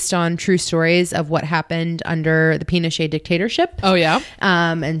 but based on true stories of what happened under the Pinochet dictatorship. Oh yeah.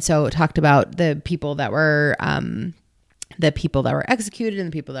 And so it talked about the people that were executed and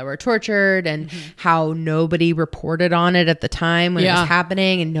the people that were tortured, and how nobody reported on it at the time when it was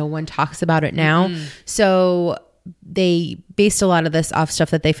happening, and no one talks about it now. So they based a lot of this off stuff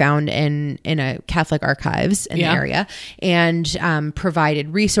that they found in a Catholic archives in the area, and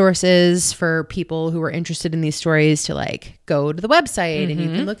provided resources for people who were interested in these stories to like go to the website and you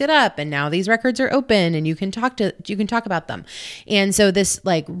can look it up, and now these records are open and you can talk about them. And so this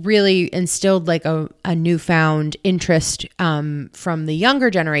like really instilled like a newfound interest from the younger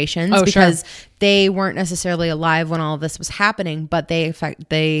generations, because they weren't necessarily alive when all of this was happening, but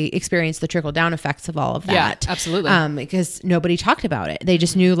they experienced the trickle down effects of all of that. Yeah, absolutely. Because nobody talked about it. They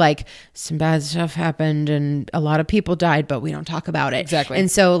just knew like some bad stuff happened and a lot of people died, but we don't talk about it. Exactly. And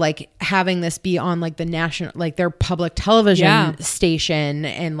so like having this be on like the national, like their public television station,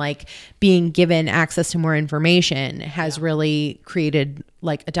 and like being given access to more information has really created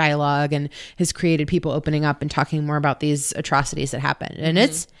like a dialogue, and has created people opening up and talking more about these atrocities that happened. And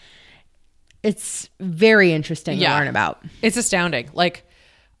it's very interesting to learn about. It's astounding. Like,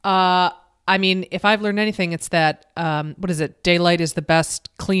 I mean, if I've learned anything, it's that, what is it? Daylight is the best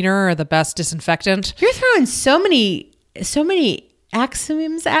cleaner or the best disinfectant. You're throwing so many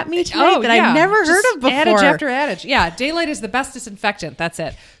axioms at me today that I've never heard of before. Adage after adage. Yeah. Daylight is the best disinfectant. That's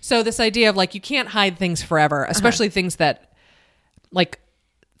it. So this idea of like, you can't hide things forever, especially things that like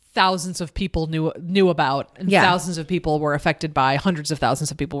thousands of people knew about, and thousands of people were affected by, hundreds of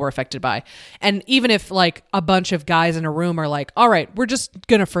thousands of people were affected by. And even if like a bunch of guys in a room are like, all right, we're just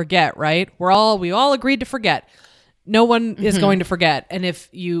going to forget, right? We all agreed to forget. No one is going to forget. And if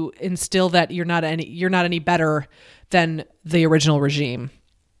you instill that you're not any better than the original regime,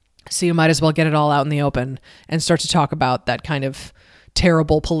 so you might as well get it all out in the open and start to talk about that kind of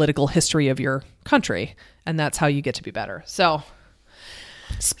terrible political history of your country. And that's how you get to be better. So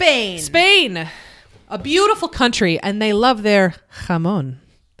Spain, a beautiful country, and they love their jamón.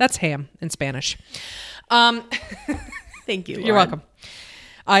 That's ham in Spanish. Thank you, Lauren. You're welcome.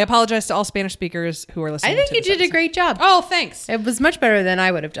 I apologize to all Spanish speakers who are listening. I think you did a great job. Oh, thanks. It was much better than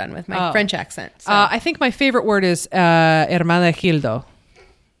I would have done with my French accent. So. I think my favorite word is Hermenegildo.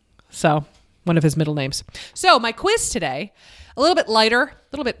 So, one of his middle names. So, my quiz today, a little bit lighter, a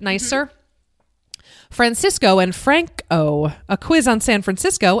little bit nicer. Francisco and Franco, a quiz on San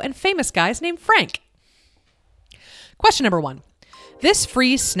Francisco and famous guys named Frank. Question number 1. This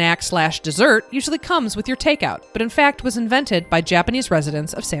free snack/dessert usually comes with your takeout, but in fact was invented by Japanese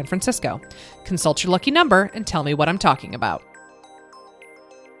residents of San Francisco. Consult your lucky number and tell me what I'm talking about.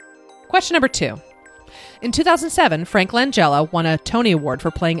 Question number 2. In 2007, Frank Langella won a Tony Award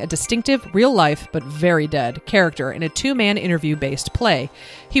for playing a distinctive, real-life, but very dead character in a 2-man interview-based play.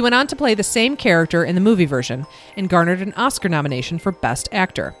 He went on to play the same character in the movie version and garnered an Oscar nomination for Best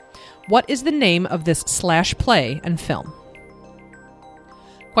Actor. What is the name of this /play and film?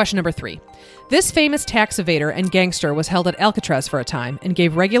 Question number 3. This famous tax evader and gangster was held at Alcatraz for a time and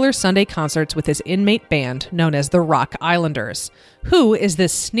gave regular Sunday concerts with his inmate band known as the Rock Islanders. Who is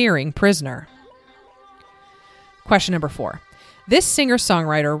this sneering prisoner? Question number 4. This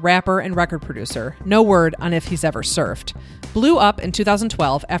singer-songwriter, rapper, and record producer, no word on if he's ever surfed, blew up in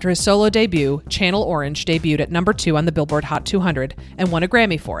 2012 after his solo debut, Channel Orange, debuted at number 2 on the Billboard Hot 200 and won a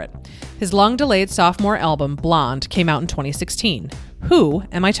Grammy for it. His long-delayed sophomore album, Blonde, came out in 2016. Who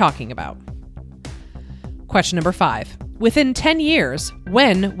am I talking about? Question number 5. Within 10 years,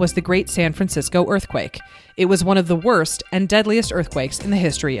 when was the Great San Francisco Earthquake? It was one of the worst and deadliest earthquakes in the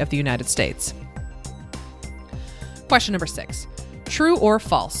history of the United States. Question number 6. True or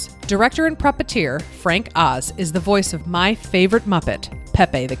false? Director and puppeteer Frank Oz is the voice of my favorite Muppet,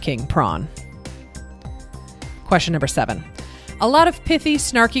 Pepe the King Prawn. Question number 7. A lot of pithy,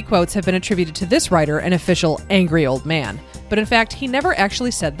 snarky quotes have been attributed to this writer, an official angry old man. But in fact, he never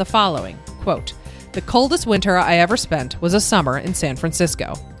actually said the following, quote, "The coldest winter I ever spent was a summer in San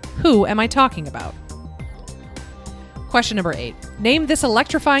Francisco." Who am I talking about? Question number 8. Name this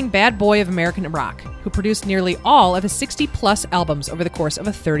electrifying bad boy of American rock, who produced nearly all of his 60-plus albums over the course of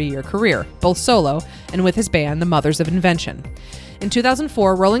a 30-year career, both solo and with his band, the Mothers of Invention. In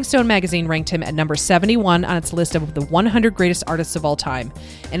 2004, Rolling Stone magazine ranked him at number 71 on its list of the 100 greatest artists of all time,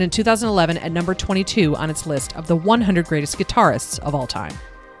 and in 2011 at number 22 on its list of the 100 greatest guitarists of all time.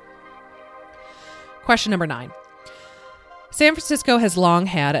 Question number 9. San Francisco has long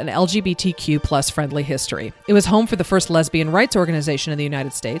had an LGBTQ plus friendly history. It was home for the first lesbian rights organization in the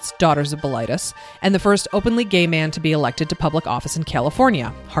United States, Daughters of Bilitis, and the first openly gay man to be elected to public office in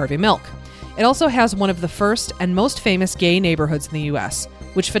California, Harvey Milk. It also has one of the first and most famous gay neighborhoods in the U.S.,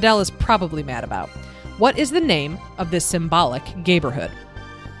 which Fidel is probably mad about. What is the name of this symbolic gayborhood?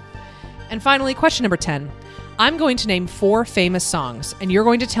 And finally, question number 10. I'm going to name 4 famous songs, and you're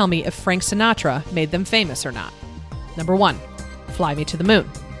going to tell me if Frank Sinatra made them famous or not. Number 1, Fly Me to the Moon.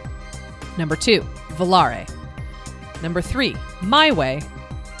 Number 2, Volare. Number 3, My Way.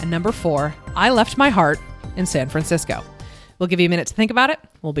 And number 4, I Left My Heart in San Francisco. We'll give you a minute to think about it.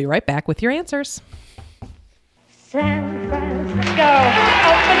 We'll be right back with your answers. San Francisco,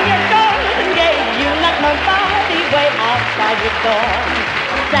 open your doors and gates. You let nobody wait outside your door.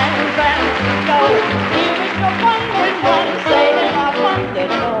 San Francisco, here is your wandering one, saying I wonder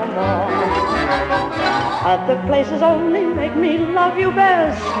no more. Other places only make me love you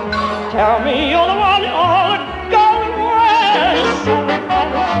best. Tell me you're the one, all going west. San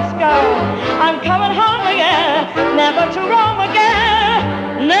Francisco, I'm coming home again, never to roam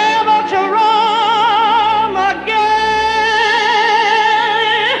again, never to roam again.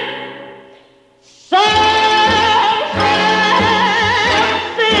 San Francisco,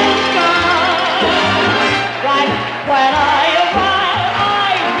 right when I arrive, I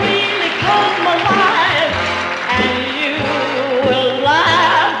really come alive, and you will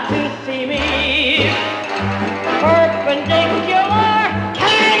laugh to see me perpendicular,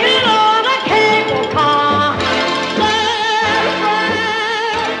 hanging on a cable car. San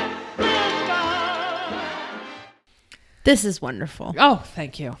Francisco. This is wonderful. Oh,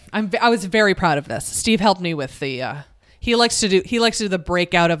 thank you. I was very proud of this. Steve helped me with the he likes to do the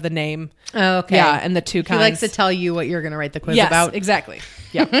breakout of the name. Oh, okay. Yeah, and the 2 kinds. He likes to tell you what you're going to write the quiz Yes, about. exactly.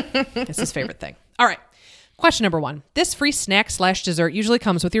 Yeah. It's his favorite thing. All right. Question number 1. This free snack/dessert usually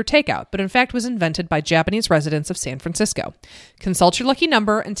comes with your takeout, but in fact was invented by Japanese residents of San Francisco. Consult your lucky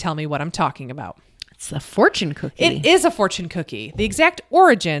number and tell me what I'm talking about. It's a fortune cookie. It is a fortune cookie. The exact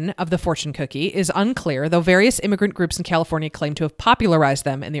origin of the fortune cookie is unclear, though various immigrant groups in California claim to have popularized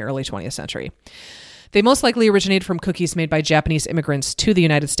them in the early 20th century. They most likely originated from cookies made by Japanese immigrants to the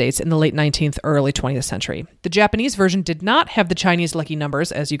United States in the late 19th or early 20th century. The Japanese version did not have the Chinese lucky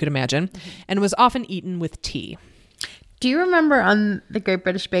numbers, as you could imagine, and was often eaten with tea. Do you remember on the Great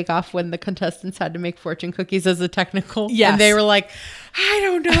British Bake Off when the contestants had to make fortune cookies as a technical? Yes. And they were like, I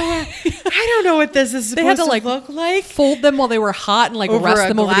don't know what this is supposed to look like. Fold them while they were hot and Over rest a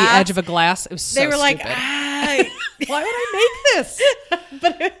them over the glass. edge of a glass. It was so They were like, stupid. why would I make this?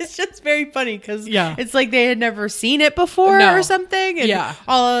 But it was just very funny because it's like they had never seen it before or something. And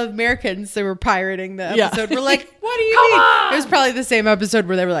all Americans that were pirating the episode were like, what do you mean? It was probably the same episode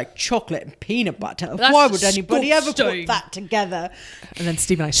where they were like, chocolate and peanut butter. That's Why would anybody ever disgusting. put that together? And then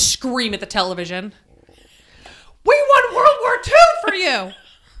Steve and I scream at the television. We won World War II for you.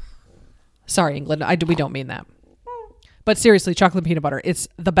 Sorry, England. We don't mean that. But seriously, chocolate and peanut butter, it's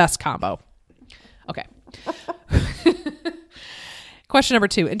the best combo. Okay. Question number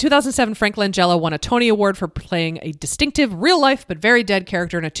 2. In 2007, Frank Langella won a Tony Award for playing a distinctive, real-life but very dead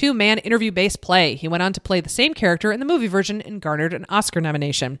character in a 2-man interview-based play. He went on to play the same character in the movie version and garnered an Oscar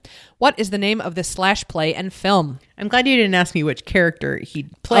nomination. What is the name of this /play and film? I'm glad you didn't ask me which character he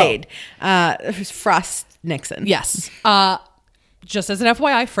played. It was Frost Nixon. Yes. Just as an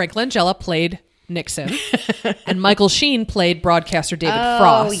FYI, Frank Langella played Nixon. And Michael Sheen played broadcaster David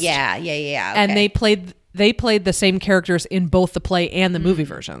Frost. Oh, yeah. Okay. And they played the same characters in both the play and the movie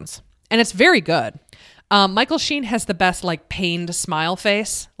versions. And it's very good. Michael Sheen has the best like pained smile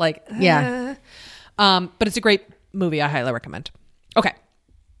face. Like, yeah. But it's a great movie. I highly recommend. Okay.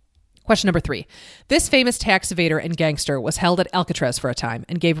 Question number 3. This famous tax evader and gangster was held at Alcatraz for a time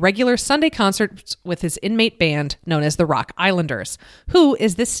and gave regular Sunday concerts with his inmate band known as the Rock Islanders. Who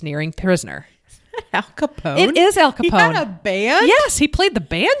is this sneering prisoner? Al Capone? It is Al Capone. He had a band? Yes, he played the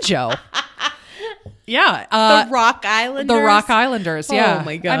banjo. Yeah. The Rock Islanders? The Rock Islanders, yeah. Oh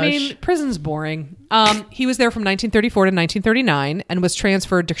my gosh. I mean, prison's boring. He was there from 1934 to 1939 and was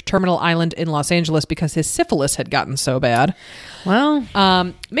transferred to Terminal Island in Los Angeles because his syphilis had gotten so bad. Well,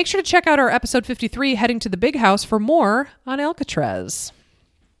 make sure to check out our episode 53, Heading to the Big House, for more on Alcatraz.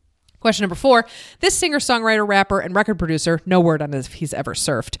 Question number 4. This singer, songwriter, rapper, and record producer, no word on if he's ever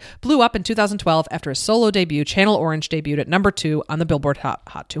surfed, blew up in 2012 after his solo debut, Channel Orange, debuted at number 2 on the Billboard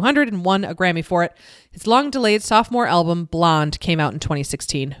Hot 200 and won a Grammy for it. His long-delayed sophomore album, Blonde, came out in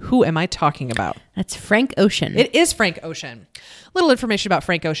 2016. Who am I talking about? that's Frank Ocean. It is Frank Ocean. Little information about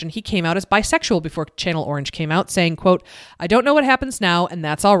Frank Ocean. He came out as bisexual before Channel Orange came out, saying, quote, "I don't know what happens now, and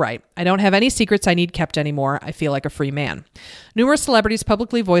that's all right. I don't have any secrets I need kept anymore. I feel like a free man." Numerous celebrities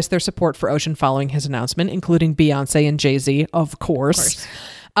publicly voiced their support for Ocean following his announcement, including Beyonce and Jay-Z, of course.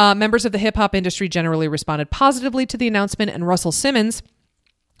 Members of the hip-hop industry generally responded positively to the announcement, and Russell Simmons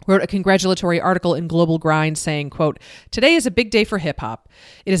wrote a congratulatory article in Global Grind saying, quote, "Today is a big day for hip-hop.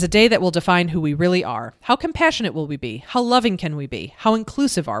 It is a day that will define who we really are. How compassionate will we be? How loving can we be? How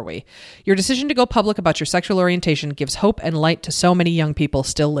inclusive are we? Your decision to go public about your sexual orientation gives hope and light to so many young people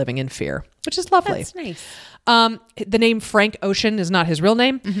still living in fear," which is lovely. That's nice. The name Frank Ocean is not his real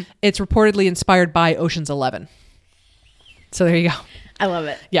name. Mm-hmm. It's reportedly inspired by Ocean's 11. So there you go. I love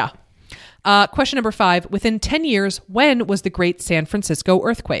it. Yeah. Question number 5. Within 10 years, when was the Great San Francisco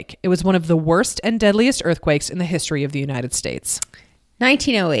earthquake? It was one of the worst and deadliest earthquakes in the history of the United States.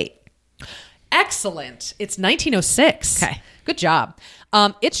 1908. Excellent. It's 1906. Okay. Good job.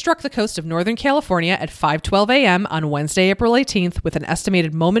 It struck the coast of Northern California at 5:12 a.m. on Wednesday, April 18th, with an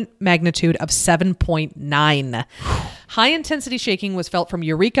estimated moment magnitude of 7.9. High-intensity shaking was felt from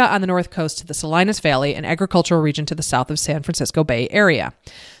Eureka on the north coast to the Salinas Valley, an agricultural region to the south of San Francisco Bay Area.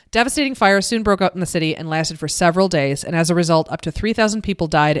 Devastating fires soon broke out in the city and lasted for several days, and as a result, up to 3,000 people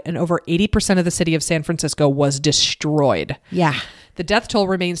died, and over 80% of the city of San Francisco was destroyed. Yeah. The death toll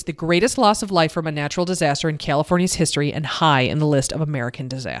remains the greatest loss of life from a natural disaster in California's history and high in the list of American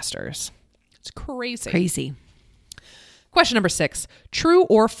disasters. It's crazy. Question number 6. True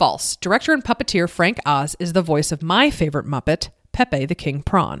or false? Director and puppeteer Frank Oz is the voice of my favorite Muppet, Pepe the King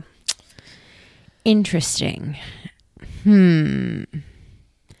Prawn. Interesting. Do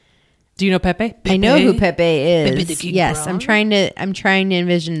you know Pepe? I know who Pepe is. Pepe the King yes, Prawn? I'm trying to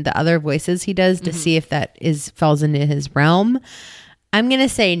envision the other voices he does to see if that falls into his realm. I'm going to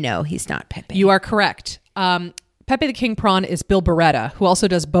say no, he's not Pepe. You are correct. Pepe the King Prawn is Bill Beretta, who also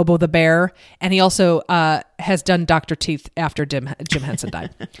does Bobo the Bear, and he also has done Dr. Teeth after Jim Henson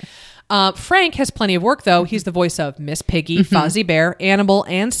died. Frank has plenty of work, though. He's the voice of Miss Piggy, Fozzie Bear, Animal,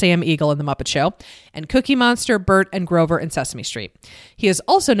 and Sam Eagle in The Muppet Show, and Cookie Monster, Bert, and Grover in Sesame Street. He is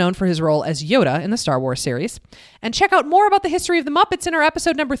also known for his role as Yoda in the Star Wars series. And check out more about the history of the Muppets in our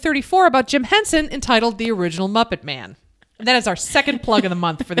episode number 34 about Jim Henson, entitled The Original Muppet Man. That is our second plug of the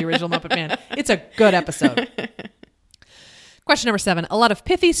month for The Original Muppet Man. It's a good episode. Question number 7. A lot of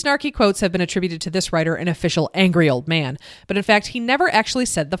pithy, snarky quotes have been attributed to this writer, an official angry old man. But in fact, he never actually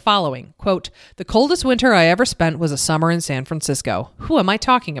said the following. Quote, "The coldest winter I ever spent was a summer in San Francisco." Who am I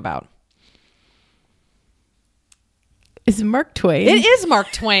talking about? Is it Mark Twain? It is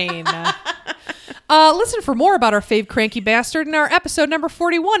Mark Twain. Listen for more about our fave cranky bastard in our episode number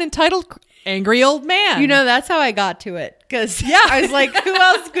 41 entitled Angry Old Man. You know, that's how I got to it. Because I was like, who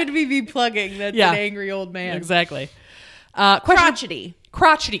else could we be plugging that's an angry old man? Exactly. Crotchety.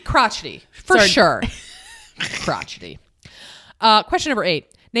 For sure. Crotchety. Question number 8.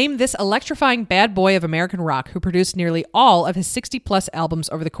 Name this electrifying bad boy of American rock who produced nearly all of his 60-plus albums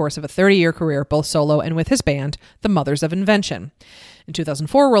over the course of a 30-year career, both solo and with his band, the Mothers of Invention. In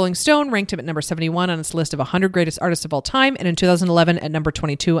 2004, Rolling Stone ranked him at number 71 on its list of 100 greatest artists of all time, and in 2011 at number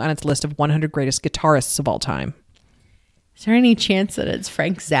 22 on its list of 100 greatest guitarists of all time. Is there any chance that it's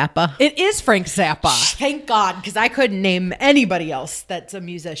Frank Zappa? It is Frank Zappa. Thank God, because I couldn't name anybody else that's a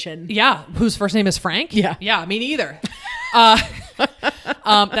musician. Yeah, whose first name is Frank? Yeah. Yeah, me neither.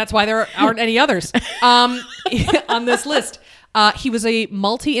 That's why there aren't any others on this list. He was a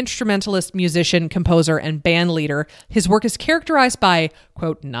multi-instrumentalist musician, composer, and band leader. His work is characterized by,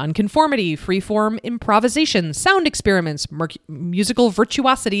 quote, nonconformity, freeform improvisation, sound experiments, musical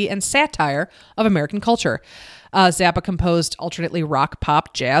virtuosity, and satire of American culture. Zappa composed alternately rock,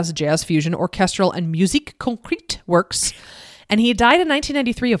 pop, jazz fusion, orchestral, and musique concrète works. And he died in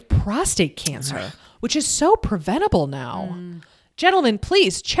 1993 of prostate cancer, which is so preventable now. Gentlemen,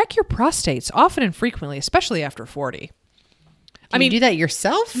 please check your prostates often and frequently, especially after 40. You do that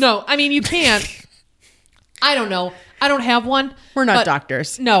yourself? No, I mean, you can't. I don't know. I don't have one. We're not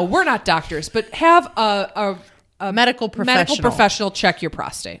doctors. No, we're not doctors, but have a medical professional check your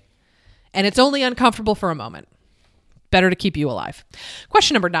prostate. And it's only uncomfortable for a moment. Better to keep you alive.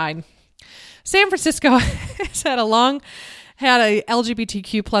 Question number 9. San Francisco has had a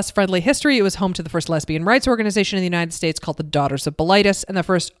LGBTQ plus friendly history. It was home to the first lesbian rights organization in the United States called the Daughters of Bilitis, and the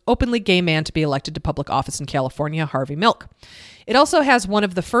first openly gay man to be elected to public office in California, Harvey Milk. It also has one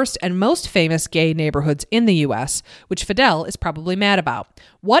of the first and most famous gay neighborhoods in the U.S., which Fidel is probably mad about.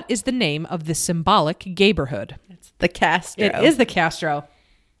 What is the name of this symbolic gayborhood? It's the Castro. It is the Castro.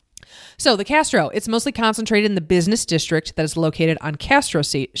 So the Castro, it's mostly concentrated in the business district that is located on Castro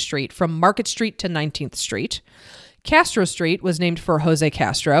Street from Market Street to 19th Street. Castro Street was named for Jose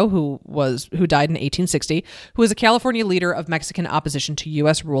Castro, who died in 1860, who was a California leader of Mexican opposition to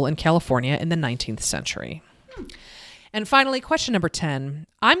U.S. rule in California in the 19th century. And finally, question number 10.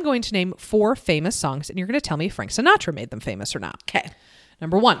 I'm going to name 4 famous songs, and you're going to tell me if Frank Sinatra made them famous or not. Okay.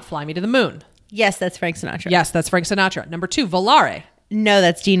 Number 1, Fly Me to the Moon. Yes, that's Frank Sinatra. Yes, that's Frank Sinatra. Number 2, Volare. No,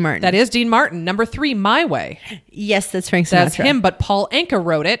 that's Dean Martin. That is Dean Martin. Number 3, My Way. Yes, that's Frank Sinatra. That's him, but Paul Anka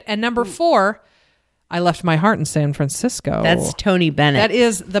wrote it. And number 4, I Left My Heart in San Francisco. That's Tony Bennett. That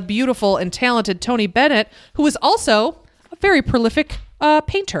is the beautiful and talented Tony Bennett, who is also a very prolific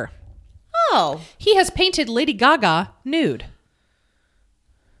painter. Oh. He has painted Lady Gaga nude.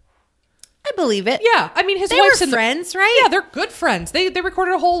 I believe it. Yeah. I mean, they were friends, right? Yeah, they're good friends. They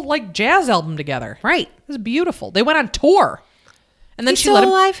recorded a whole jazz album together. Right. It was beautiful. They went on tour. And then He's still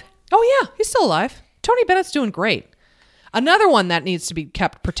alive? Oh, yeah. He's still alive. Tony Bennett's doing great. Another one that needs to be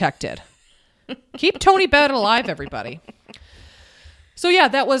kept protected. Keep Tony Bennett alive, everybody. So, yeah,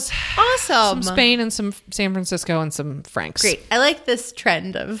 that was awesome. Some Spain and some San Francisco and some Franks. Great. I like this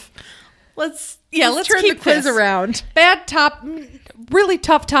trend of let's turn keep the quiz around. Really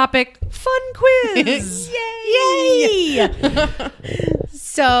tough topic. Fun quiz. Yay!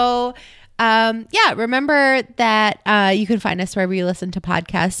 So, remember that you can find us wherever you listen to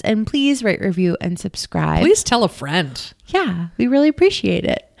podcasts, and please rate, review, and subscribe. Please tell a friend. Yeah, we really appreciate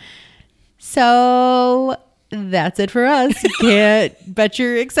it. So that's it for us. Bet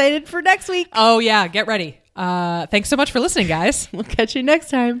you're excited for next week. Oh, yeah. Get ready. Thanks so much for listening, guys. We'll catch you next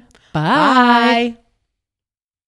time. Bye.